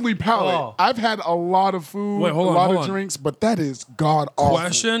worldly palate. Oh. I've had a lot of food, Wait, hold a on, lot hold of on. drinks, but that is god awful.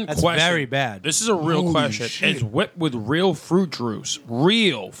 Question. That's very bad. This is a real Holy question. shit. It's whipped with real fruit juice.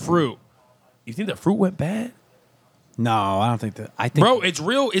 Real fruit. You think the fruit went bad? No, I don't think that. I think, Bro, it's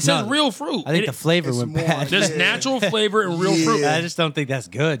real. It says No, real fruit. I think the flavor it's went more- bad. There's natural flavor and real Yeah. fruit. I just don't think that's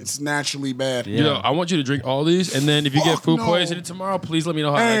good. It's naturally bad. Yeah. Yo, I want you to drink all these, and then if you get Fuck food no. poisoning tomorrow, please let me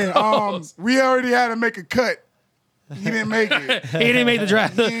know how Hey, that goes. we already had to make a cut. He didn't make it. He didn't make the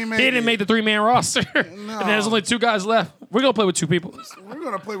draft. He didn't make didn't it. make the 3-man roster. And there's only 2 guys left. We're gonna play with 2 people. We're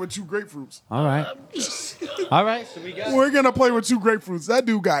gonna play with 2 grapefruits. All right. All right. So we got. We're gonna play with 2 grapefruits. That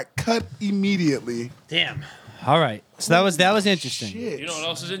dude got cut immediately. Damn. All right. So that was interesting. Shit. You know what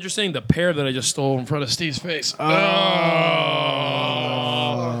else is interesting? The pear that I just stole in front of Steve's face.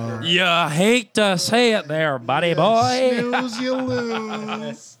 Oh. You hate to say it there, buddy boy. Snooze, you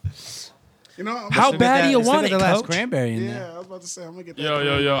lose. You know, I'm How about to- bad do you Still want got it, the last Coach? cranberry in there. Yeah, I was about to say I'm gonna get that.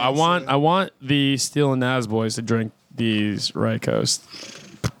 Yo. I want the Steel and Naz boys to drink these Right Coast.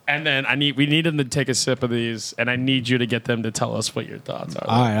 And then we need them to take a sip of these, and I need you to get them to tell us what your thoughts are.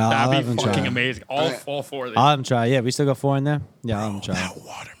 All right, I'll have that'd them be try. fucking amazing. All right. 4 of these. I'll have them try. Yeah, we still got 4 in there. Yeah, I'll have them try. That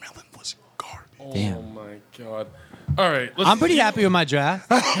watermelon was garbage. Damn. Oh my God. All right. I'm pretty happy with my draft.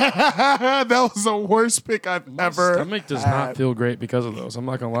 That was the worst pick I've ever. Stomach does not feel great because of those. I'm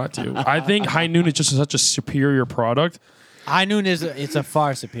not gonna lie to you. I think High Noon is just such a superior product. High Noon it's a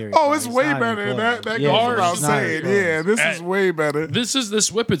far superior. Oh, it's product. way not even better. close. That Yeah, goes it's without not even saying. close. Yeah, this is way better.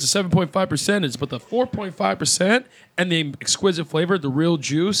 This whip is a 7.5 percentage, but the 4.5% and the exquisite flavor, the real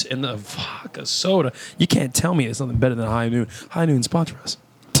juice, and the vodka soda. You can't tell me it's something better than High Noon. High Noon, sponsor us.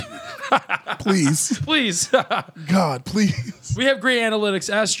 Please. Please. God, please. We have great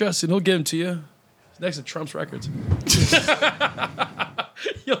analytics. Ask Justin. He'll give them to you. It's next to Trump's records.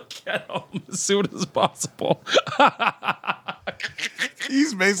 You'll get home as soon as possible.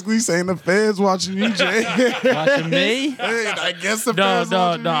 He's basically saying the feds watching you, Jay. Watching me? Hey, I guess the No, feds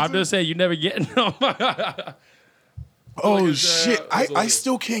watching you, I'm too. just saying you never get them. Oh, Look at shit. that. I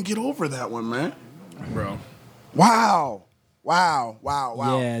still can't get over that one, man. Bro. Wow. Wow.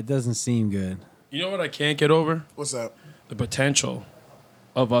 Yeah, it doesn't seem good. You know what I can't get over? What's up? The potential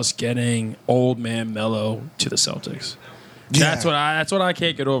of us getting old man Melo to the Celtics. Yeah. That's what I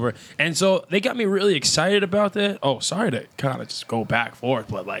can't get over. And so they got me really excited about that. Oh, sorry to kind of just go back and forth,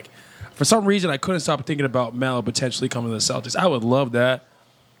 but like for some reason I couldn't stop thinking about Melo potentially coming to the Celtics. I would love that.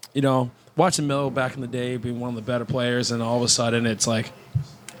 You know, watching Melo back in the day being one of the better players, and all of a sudden it's like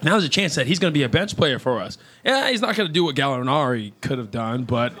now's a chance that he's going to be a bench player for us. Yeah, he's not going to do what Gallinari could have done,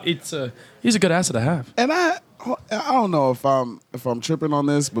 but he's a good asset to have. And I don't know if I'm tripping on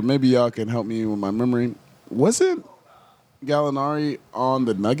this, but maybe y'all can help me with my memory. Wasn't Gallinari on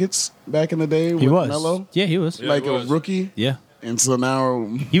the Nuggets back in the day with He was. Melo? Yeah, he was. Yeah. Like he a was. rookie? Yeah. And so now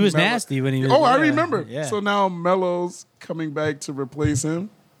He was Melo- nasty when he was Oh, I yeah, remember. Yeah. So now Melo's coming back to replace him.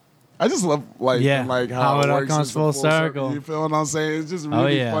 I just love Yeah. like How how it it all works. comes It's a full circle. You feel what I'm saying? It's just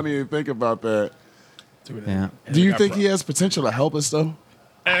really yeah. funny to think about that. Yeah. Do you think he has potential to help us though?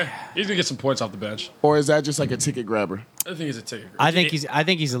 He's gonna get some points off the bench. Or is that just like a ticket grabber? I think he's a ticket. I think he's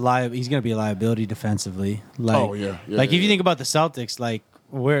a he's going to be a liability defensively. Like, Oh, yeah. Yeah, like yeah, if you yeah. think about the Celtics, like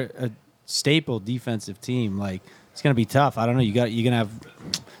we're a staple defensive team. Like it's going to be tough. I don't know. You're going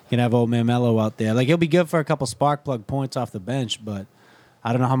to have old man Melo out there. Like he'll be good for a couple spark plug points off the bench, but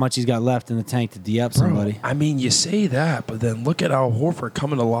I don't know how much he's got left in the tank to de-up somebody. I mean, you say that, but then look at Al Horford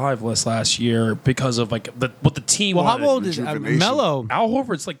coming alive last year because of like what the team. Well, how wanted. old is rejuvenation. Melo? Al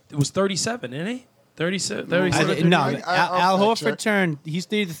Horford's like it was 37, isn't he? 37, 37. No, I'll Al fact Horford check. turned. He's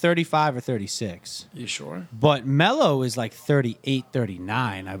either 35 or 36. You sure? But Melo is like 38,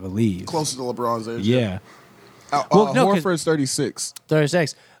 39, I believe. Closer to LeBron's age. Yeah, Well, Well, no, 'cause- Horford's 36.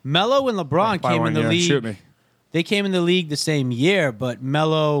 36. Melo and LeBron came in the league. Shoot me. They came in the league the same year, but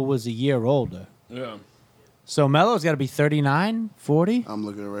Melo was a year older. Yeah. So Melo's got to be 39, 40, I'm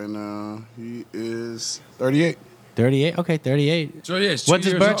looking right now. He is 38. 38. Okay, 38. So yeah, it's What's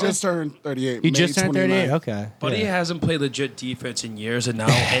his years birthday? old. Just turned 38. He May just turned 38. 29th. Okay. But he yeah. hasn't played legit defense in years, and now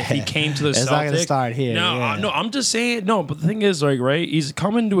if he came to the It's Celtics, not gonna start here, No, yeah. no, I'm just saying. No, but the thing is, like, right? He's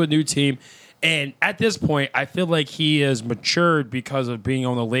coming to a new team, and at this point, I feel like he has matured because of being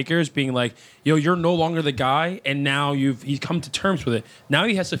on the Lakers, being like, yo, you're no longer the guy, and now he's come to terms with it. Now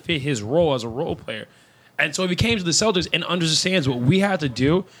he has to fit his role as a role player. And so if he came to the Celtics and understands what we have to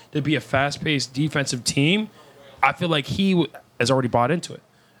do to be a fast-paced defensive team, I feel like he has already bought into it.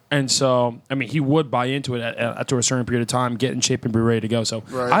 And so, I mean, he would buy into it after a certain period of time, get in shape and be ready to go. So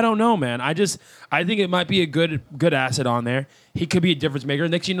Right. I don't know, man. I think it might be a good asset on there. He could be a difference maker.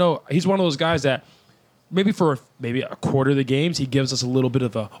 Next, you know, he's one of those guys that maybe for a quarter of the games, he gives us a little bit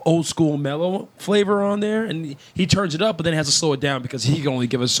of a old school Melo flavor on there, and he turns it up, but then has to slow it down because he can only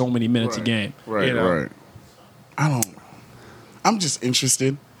give us so many minutes a game. Right, you know? right. I'm just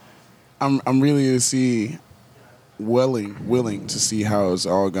interested. I'm really to see willing to see how it's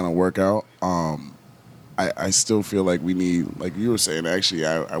all gonna work out. I still feel like we need, like you were saying, actually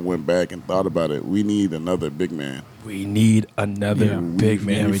I went back and thought about it. We need another big man. We need another big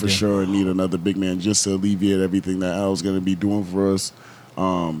man. We for sure need another big man just to alleviate everything that Al's going to be doing for us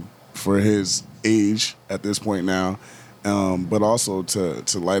for his age at this point now. But also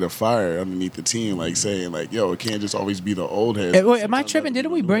to light a fire underneath the team, like saying, like, yo, it can't just always be the old heads. Wait, am I Sometimes tripping? gotta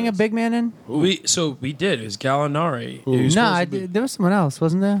Didn't be we the bring new a heads. big man in? We did. It was Gallinari. No, there was someone else,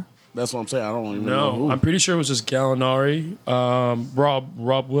 wasn't there? That's what I'm saying. I don't even know No, who. I'm pretty sure it was just Gallinari,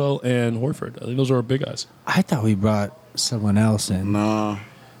 Rob Will, and Horford. I think those were our big guys. I thought we brought someone else in. Nah.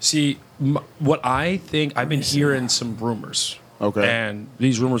 See, what I think, I've been hearing some rumors. Okay. And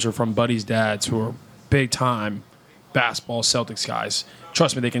these rumors are from buddies' dads who are big time basketball Celtics guys.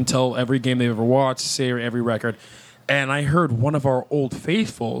 Trust me, they can tell every game they've ever watched, say every record. And I heard one of our old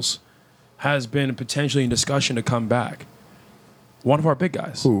faithfuls has been potentially in discussion to come back. One of our big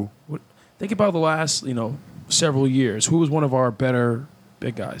guys. Who? think about the last, several years. Who was one of our better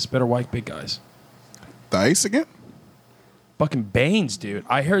big guys, better white big guys? The Ace again? Fucking Baines, dude.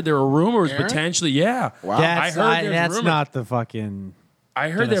 I heard there were rumors Aaron? potentially. Yeah. Wow. That's, there's that's rumors. not the fucking. I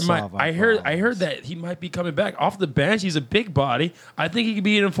heard gonna there might. solve our I heard problems. that he might be coming back off the bench. He's a big body. I think he could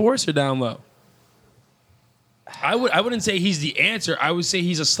be an enforcer down low. I wouldn't say he's the answer. I would say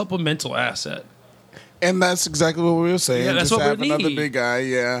he's a supplemental asset. And that's exactly what we were saying. Yeah, that's just what we have another need. big guy,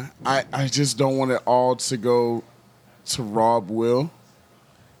 yeah. I just don't want it all to go to Rob Will.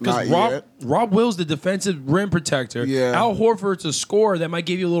 Not Because yet. Rob Will's the defensive rim protector. Yeah. Al Horford's a scorer that might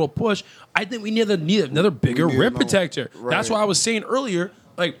give you a little push. I think we need another bigger need rim another- protector. right. That's why I was saying earlier,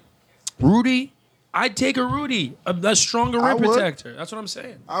 like Rudy, I'd take a Rudy, a stronger I rim would. protector. That's what I'm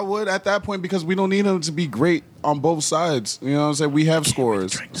saying. I would at that point because we don't need him to be great on both sides. You know what I'm saying? We have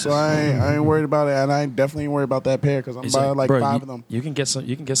scorers. So I ain't worried about it. And I definitely ain't worried about that pair because I'm It's buying like bro, 5 you, of them. You can get some.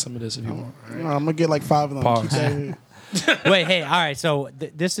 You can get some of this if you want. You know, I'm going to get like 5 of them. Pause. Keep that here. Wait, hey, all right. So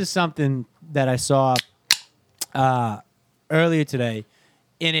this is something that I saw earlier today,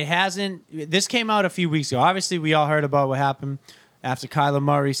 and it hasn't. This came out a few weeks ago. Obviously, we all heard about what happened after Kyler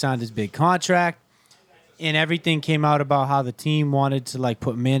Murray signed his big contract, and everything came out about how the team wanted to like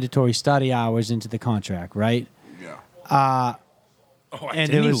put mandatory study hours into the contract, right? Yeah. Oh,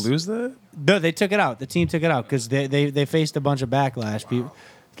 And didn't it he was- lose that? No, they took it out. The team took it out because they faced a bunch of backlash. People,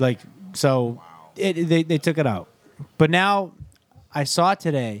 like so, they took it out. But now, I saw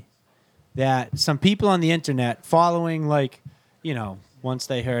today that some people on the internet following once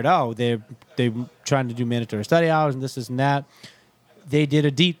they heard they trying to do mandatory study hours and this and that, they did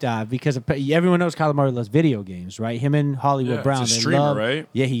a deep dive because everyone knows Kyler Murray loves video games, right? Him and Hollywood Yeah, Brown, it's a they streamer, love, right?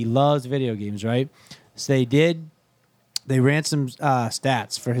 Yeah, he loves video games, right? So they ran some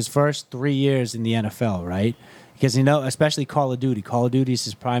stats for his first 3 years in the NFL, right? Because especially Call of Duty. Call of Duty is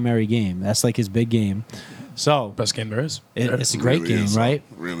his primary game. That's like his big game. So Best game there is. it's a great Really game, is. right?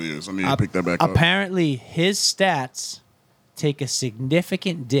 Really is. I need to pick that back up. Apparently, his stats take a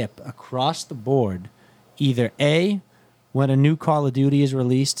significant dip across the board. Either A, when a new Call of Duty is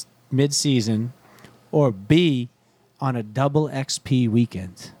released mid-season, or B, on a double XP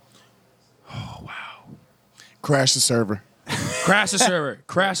weekend. Crash the server. Crash the server.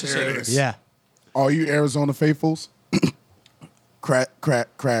 Crash the There it server. is. Yeah. All you Arizona faithfuls, crash the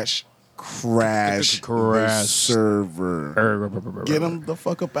Crash. server. Get him the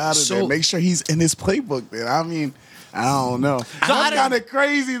fuck up out of So- there. Make sure he's in his playbook. Then I mean, I don't know. I That's don't- kind of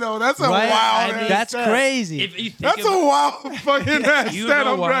crazy though. That's a Right? wild. I mean, ass that's stat. crazy. If you think That's about- a wild fucking ass You stat.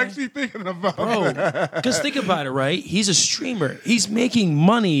 know I'm why? actually thinking about. Bro, because think about it, right? He's a streamer. He's making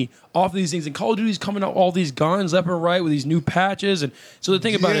money off these things. And Call of Duty's coming out all these guns left and right with these new patches. And so the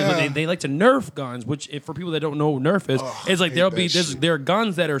thing about it Yeah. is they like to nerf guns, which if, for people that don't know what nerf is, it's like hate that shit. there are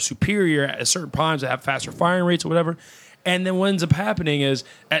guns that are superior at certain times that have faster firing rates or whatever. And then what ends up happening is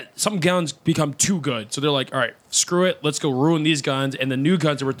some guns become too good. So they're like, all right, screw it. Let's go ruin these guns. And the new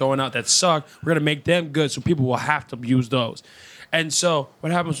guns that we're throwing out that suck, we're going to make them good so people will have to use those. And so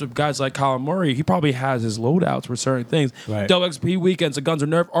what happens with guys like Colin Murray, he probably has his loadouts for certain things. Right. Double XP weekends, the guns are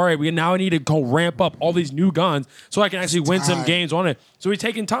nerfed. All right, we now need to go ramp up all these new guns so I can actually win some time. games on it. So he's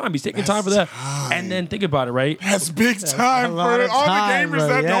taking time. He's taking time for that. time. And then think about it, right? That's big time lot for of all time, the gamers bro,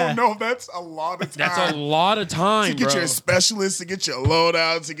 that yeah. don't know. That's a lot of time. That's a lot of time, to get bro. your specialists, to get your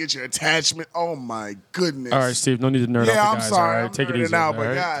loadouts, to get your attachment. Oh my goodness. All right, Steve, no need to nerd Yeah, out I'm the guys. sorry. All right, I'm take it nerding easy. out, all but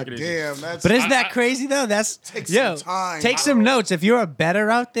right? god Take it easy. damn, that's. But isn't that crazy though? That's Take some time, Take bro. some notes. If you're a better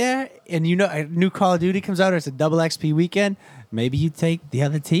out there, and a new Call of Duty comes out, or it's a double XP weekend, maybe you take the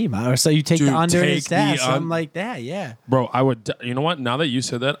other team, or so you take Dude, the under in take his stats, the something like that. Yeah. Bro, I would. You know what? Now that you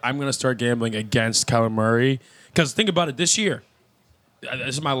said that, I'm gonna start gambling against Kyler Murray. Because think about it. This year, this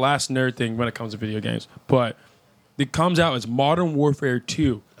is my last nerd thing when it comes to video games. But it comes out as Modern Warfare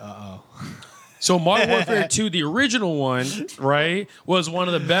 2. So Modern Warfare 2, the original one, right, was one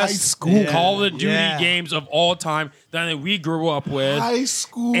of the best school. Call of Duty Yeah. games of all time that we grew up with. High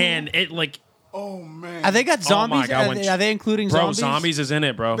school. And it like, oh man. Are they got Oh my zombies? God, are they including bro, zombies? zombies is in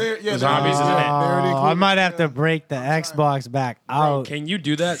it, bro. Yeah, Zombies is in it. I might have to break the Xbox back Bro, out. can you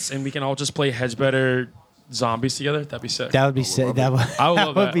do that and we can all just play Hedge Better Zombies together? That'd be sick. That would be sick. That would. I would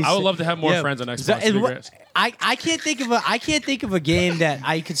love that. be I would sick. love to have more Yeah. friends on Xbox. So, It'd be great. I can't think of a game that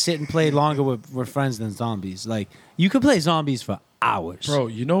I could sit and play longer with friends than zombies. Like you could play zombies for hours, Bro,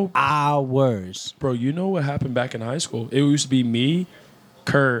 hours. you know what happened back in high school? It used to be me,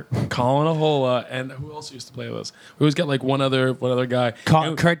 Kurt, Colin Ahola, and who else used to play with us? We always got like one other guy.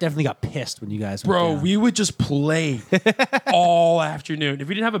 Kurt definitely got pissed when you guys went Bro, down. we would just play all afternoon. If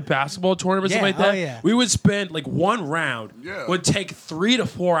we didn't have a basketball tournament or something like that, we would spend like one round would take 3 to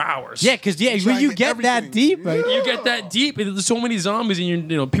 4 hours. Yeah, because when you get that deep, right? You get that deep, and there's so many zombies, and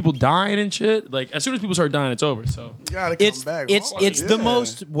you know people dying and shit. Like as soon as people start dying, it's over. So You gotta come back. It's the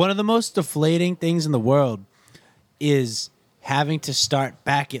most one of the most deflating things in the world is having to start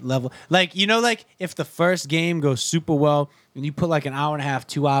back at level. Like, you know, like if the first game goes super well and you put like an hour and a half,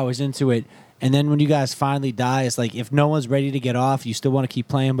 2 hours into it, and then when you guys finally die, it's like if no one's ready to get off, you still want to keep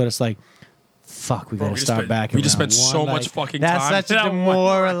playing, but it's like, fuck, we gotta start back. We just spent so much fucking time. That's such a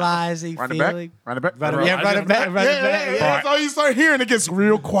demoralizing feeling. Run it back. Run it back. Yeah, that's all you start hearing. It gets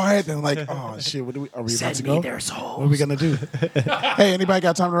real quiet. And like, oh shit, are we about to go? What are we gonna do? Hey, anybody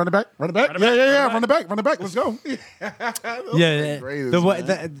got time to run it back? Run it back. Yeah. Run it back. Let's go.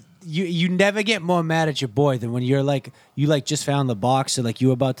 You never get more mad at your boy than when you're like you like just found the box or like you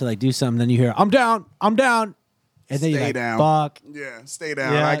were about to like do something, then you hear I'm down, and then you're like, down. fuck. Yeah, stay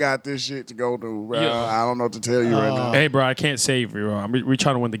down. Yeah. I got this shit to go to, bro. Yeah. I don't know what to tell you right now. Hey, bro, I can't save you. We're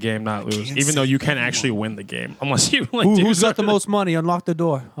trying to win the game, not lose. can't Even though you save can't actually win the game unless you like. Who's got the most money? Unlock the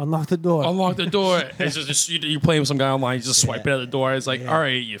door. Unlock the door. Unlock the door. It's just you playing with some guy online. You just swipe it at the door. It's like, all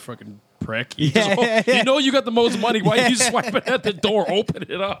right, you fucking prick. You know you got the most money. Why you swipe it at the door? Open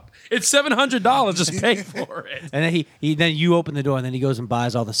it up. It's $700. Just pay for it. And then then you open the door, and then he goes and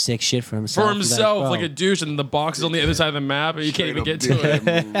buys all the sick shit for himself. For himself, Like, like a douche, and the box is on the other side of the map, and you can't even get to it.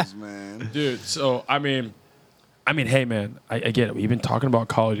 Moves, man. Dude, so I mean, hey, man, I get it. We've been talking about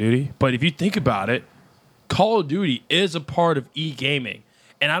Call of Duty, but if you think about it, Call of Duty is a part of e-gaming.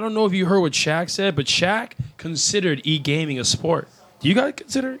 And I don't know if you heard what Shaq said, but Shaq considered e-gaming a sport. Do you guys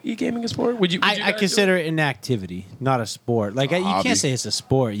consider e-gaming a sport? Would you I consider it an activity, not a sport. Like you can't say it's a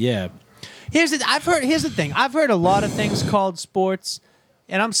sport. Yeah. Here's the thing. I've heard a lot of things called sports,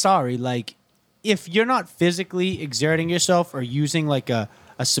 and I'm sorry. Like, if you're not physically exerting yourself or using like a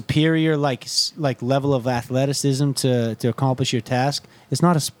superior like level of athleticism to accomplish your task, it's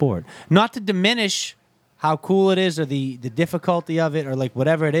not a sport. Not to diminish how cool it is or the difficulty of it or like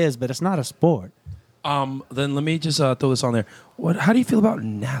whatever it is, but it's not a sport. Then let me just throw this on there. How do you feel about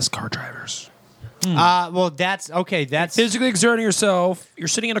NASCAR drivers? Well, that's okay. That's Physically exerting yourself. You're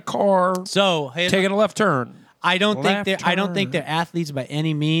sitting in a car, so taking a left turn. I don't think they're athletes by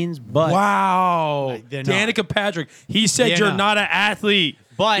any means, but Wow, they're not. Danica Patrick. He said They're you're not an athlete.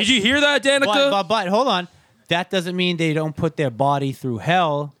 But did you hear that, Danica? But hold on. That doesn't mean they don't put their body through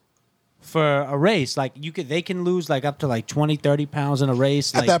hell for a race. Like they can lose like up to like 20, 30 pounds in a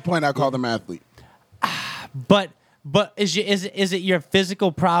race. At that point, I call them athlete. But is it your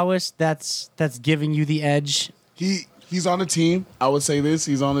physical prowess that's giving you the edge? He's on a team. I would say this: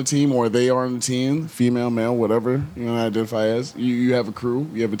 he's on a team, or they are on a team. Female, male, whatever you want to identify as. You have a crew.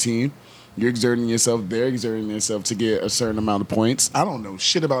 You have a team. You're exerting yourself. They're exerting themselves to get a certain amount of points. I don't know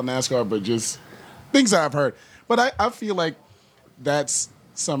shit about NASCAR, but just things I've heard. But I feel like that's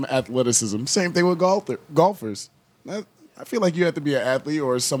some athleticism. Same thing with golfers. I feel like you have to be an athlete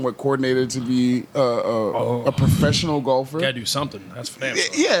or somewhat coordinated to be a professional golfer. Gotta do something. That's for damn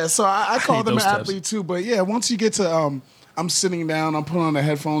sure. Yeah, so I call need them an those steps. athlete too. But yeah, once you get to I'm sitting down, I'm putting on the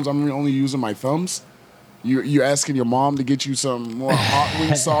headphones, I'm only using my thumbs. You're asking your mom to get you some more hot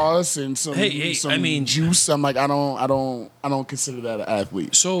wing sauce and some juice. I'm like, I don't consider that an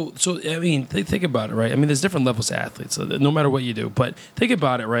athlete. So I mean, think about it, right? I mean, there's different levels of athletes, so no matter what you do. But think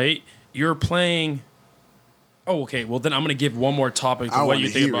about it, right? You're playing. Oh, okay. Well, then I'm going to give one more topic to what you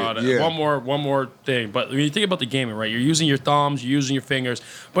think about it. Yeah. One more thing. But when you think about the gaming, right? You're using your thumbs, you're using your fingers,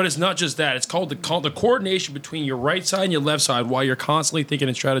 but it's not just that. It's called the coordination between your right side and your left side while you're constantly thinking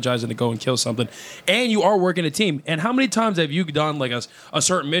and strategizing to go and kill something. And you are working a team. And how many times have you done like a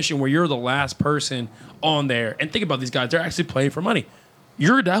certain mission where you're the last person on there? And think about these guys. They're actually playing for money.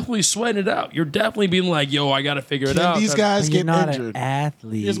 You're definitely sweating it out. You're definitely being like, yo, I got to figure it out. These guys You're get not injured. an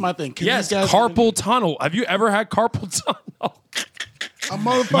athlete. Here's my thing. Yes, carpal tunnel. Have you ever had carpal tunnel? A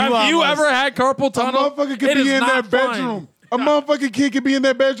motherfucker. Have you ever had carpal A tunnel? motherfucker could It be is in not that fun. bedroom. A motherfucking kid could be in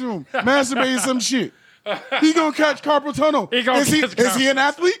that bedroom masturbating some shit. He gonna catch carpal tunnel. Is he an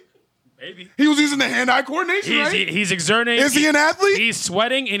athlete? Maybe. He was using the hand-eye coordination, right? He's exerting. Is he an athlete? He's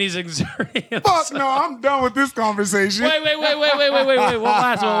sweating and he's exerting. Fuck no, I'm done with this conversation. Wait. One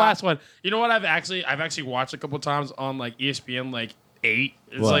last one. You know what? I've actually watched a couple times on like ESPN, like 8.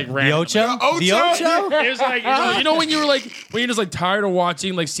 It's like The random. Ocho? The The Ocho? Ocho? It was like you know when you're just like tired of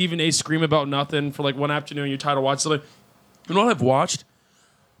watching like Stephen A. scream about nothing for like one afternoon. You're tired of watching something. You know what I've watched?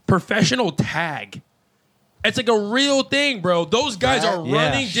 Professional tag. It's like a real thing, bro. Those guys That are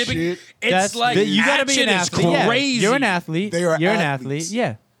running, shit- dipping. That's- It's like you that gotta be shit an is athlete. Yeah, crazy. you're an athlete. They are You're an athletes. athlete.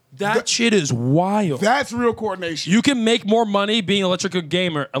 Yeah. That shit is wild. That's real coordination. You can make more money being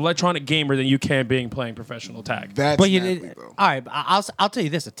an electronic gamer than you can being playing professional tag. That's But an you, athlete, though. all right, I'll tell you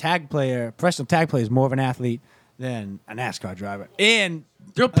this: professional tag player, is more of an athlete than a NASCAR driver. And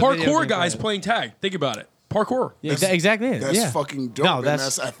They're a video parkour game guys player. playing tag. Think about it. Parkour. Yeah, exactly. it. That's yeah. fucking dope. No, and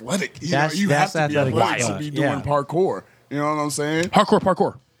that's that's athletic. You that's- know, you that's have to be athletic athletic as to fuck. be doing Yeah. parkour. You know what I'm saying? Parkour. no,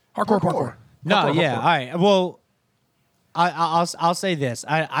 Parkour, yeah. parkour. All right. Well, I'll say this.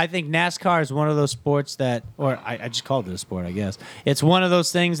 I think NASCAR is one of those sports that, or I just called it a sport, I guess. It's one of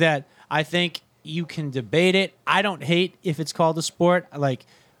those things that I think you can debate it. I don't hate if it's called a sport,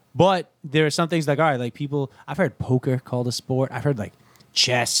 but there are some things like, all right, like people. I've heard poker called a sport. I've heard like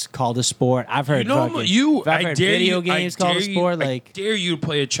chess called a sport. I've heard I've I heard dare video you, games I called a dare you- sport. I Like dare you to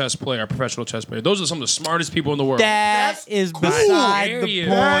play a chess player, a professional chess player. Those are some of the smartest people in the world. that is cool. beside Dare the you.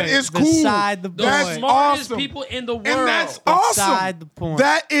 point. That is cool. Beside the the point. That's smartest awesome. people in the world. And that's Beside awesome. the point.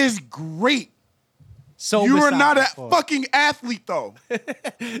 That is great. So You are beside not the a point. fucking athlete, though.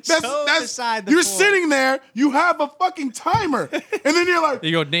 That's, So beside the you're point. sitting there, you have a fucking timer, and then you're like,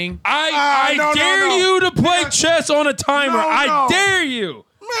 You go ding. I no, dare no. you to play Yeah. chess on a timer. No, I no. dare you.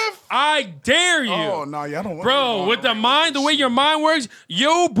 man, I dare you. oh no, y'all don't want Bro, with the mind, the way your mind works,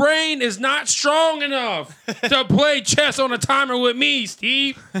 your brain is not strong enough to play chess on a timer with me,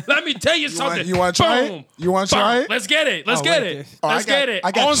 Steve. Let me tell you something. you wanna try it? Boom. You wanna Boom. try it? Let's get it. Let's Oh, get wait, it. Oh, Let's get it.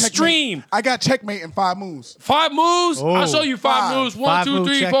 On checkmate. stream. I got checkmate in 5 moves. 5 moves? Oh. I'll show you 5 Five. moves. 1, 2, Five-move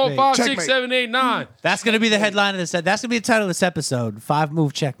 3, 4, checkmate. 5, 6, Checkmate. 7, 8, 9. That's gonna be the headline of this. That's gonna be the title of this episode.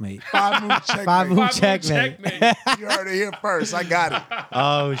 5-move checkmate. 5 move checkmate. 5-move 5-move checkmate. checkmate. You heard it here first. I got it.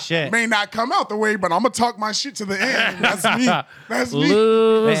 Oh shit. May not come out the way, but I'm gonna talk my shit to the end. That's me. That's me.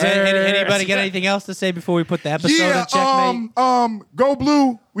 Loser. Anybody got anything else to say before we put the episode in checkmate? Go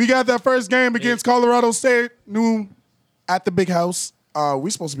Blue. We got that first game against Colorado State, noon at the big house. We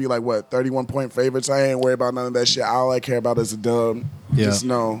supposed to be like what, 31-point favorites. I ain't worried about none of that shit. All I care about is a dub. Yeah. Just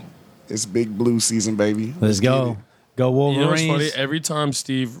know it's big blue season, baby. Let's go. Go You know what's Wolverines. funny? Every time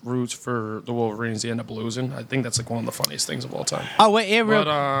Steve roots for the Wolverines, they end up losing. I think that's like one of the funniest things of all time. Oh wait, yeah, real.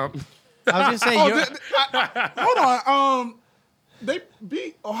 But I was gonna say Oh, you're, hold on. They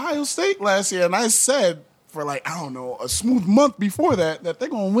beat Ohio State last year, and I said for like, I don't know, a smooth month before that they're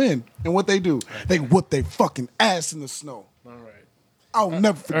gonna win. And what they do? They whoop their fucking ass in the snow. all right. I'll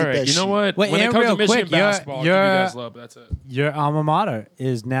never forget All right, that you shit. know what? Wait, when it and comes real to Michigan quick, you're- basketball, I'll give you guys love. That's it. your alma mater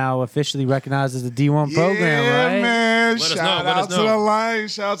is now officially recognized as a D1 Yeah, program, right? man. Let us Shout know, let out us to know. the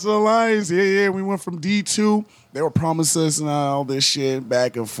Lions. Shout out to the Lions. Yeah. We went from D2. They were promising us and all this shit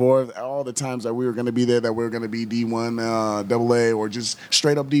back and forth. All the times that we were going to be there, that we were going to be D1, AA, or just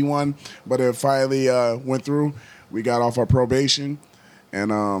straight up D1. But it finally went through. We got off our probation.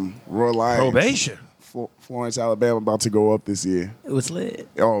 And Royal Lions. Probation. Florence, Alabama, about to go up this year. It was lit.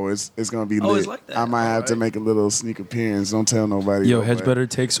 Oh, it's going to be lit. Oh, it's like that. I might have to Alright. make a little sneak appearance. Don't tell nobody. Yo, though, Hedge but- Better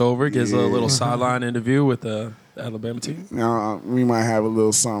takes over, gives a Yeah. little sideline interview with the Alabama team. We might have a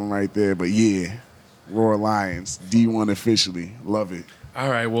little something right there, but yeah, Royal Lions, D1 officially. Love it. All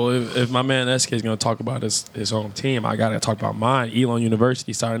right, well, if my man SK is going to talk about his home team, I got to talk about mine. Elon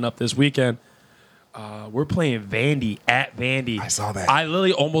University starting up this weekend. We're playing Vandy at Vandy. I saw that. I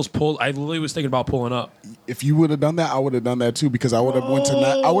literally was thinking about pulling up. If you would have done that, I would have done that too because I would have went to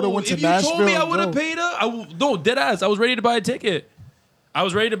if you Nashville. told me I and would have drove. paid up. No, dead ass. I was ready to buy a ticket.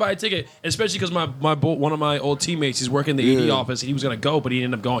 Especially because one of my old teammates, he's working in the AD Yeah. office, and he was gonna go, but he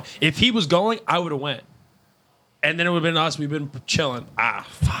ended up going. If he was going, I would have went. And then it would have been us. We've been chilling.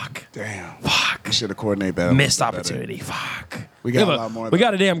 Fuck. Damn. Fuck. We should have coordinated that. a Missed little bit better. opportunity. Fuck. We got Yeah, a lot more. We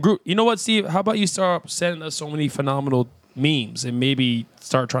got a damn group. You know what, Steve? How about you start sending us so many phenomenal memes and maybe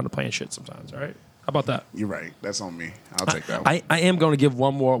start trying to plan shit sometimes, all right? How about that? You're right. That's on me. I'll take that one. I am going to give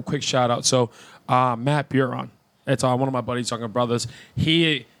one more quick shout out. So, Matt Buron, it's one of my buddies, younger brothers.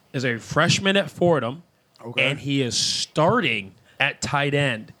 He is a freshman at Fordham, Okay. and he is starting at tight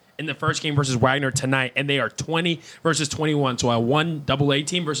end in the first game versus Wagner tonight, and they are 20 versus 21. So, a 1AA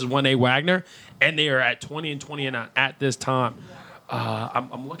team versus 1A Wagner, and they are at 20 and 20 at this time.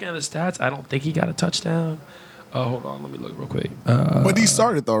 I'm looking at the stats. I don't think he got a touchdown. Hold on, let me look real quick. But he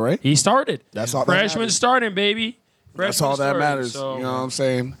started though, right? He started. That's all that Freshman matters. starting, baby. That's Freshman all that starting, matters. so- You know what I'm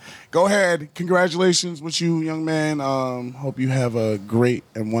saying? Go ahead. Congratulations with you, young man. Hope you have a great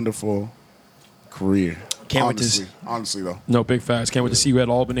and wonderful career. Can't wait to honestly though. No, big facts. Can't wait to see you at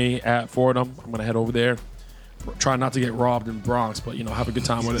Albany, at Fordham. I'm going to head over there. Try not to get robbed in Bronx, but, have a good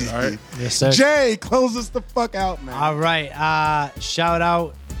time with it, all right? Yes, sir. Jay, close us the fuck out, man. All right. Shout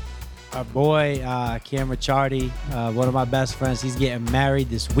out our boy Cameron Chardy, one of my best friends. He's getting married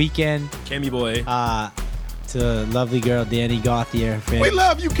this weekend. Cammy boy. To lovely girl Danny Gauthier. We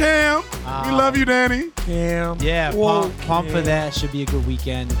love you, Cam. We love you, Danny. Cam. Yeah, Whoa, pump for Cam. that. Should be a good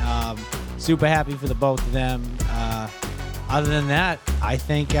weekend. Super happy for the both of them. Other than that, I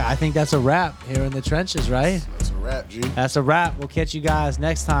think that's a wrap here in the trenches, right? That's a wrap, G. That's a wrap. We'll catch you guys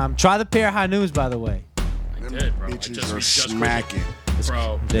next time. Try the pair high news, by the way. I did, bro. Bitches are smacking.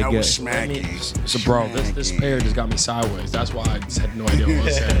 Bro. They're That good. was smacking. So, bro, this pair just got me sideways. That's why I just had no idea what I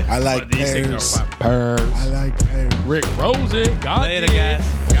was saying. I like But these things pears. are fire. Pears. I like pears. Rick Rosen. God Later, damn.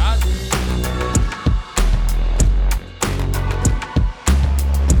 guys.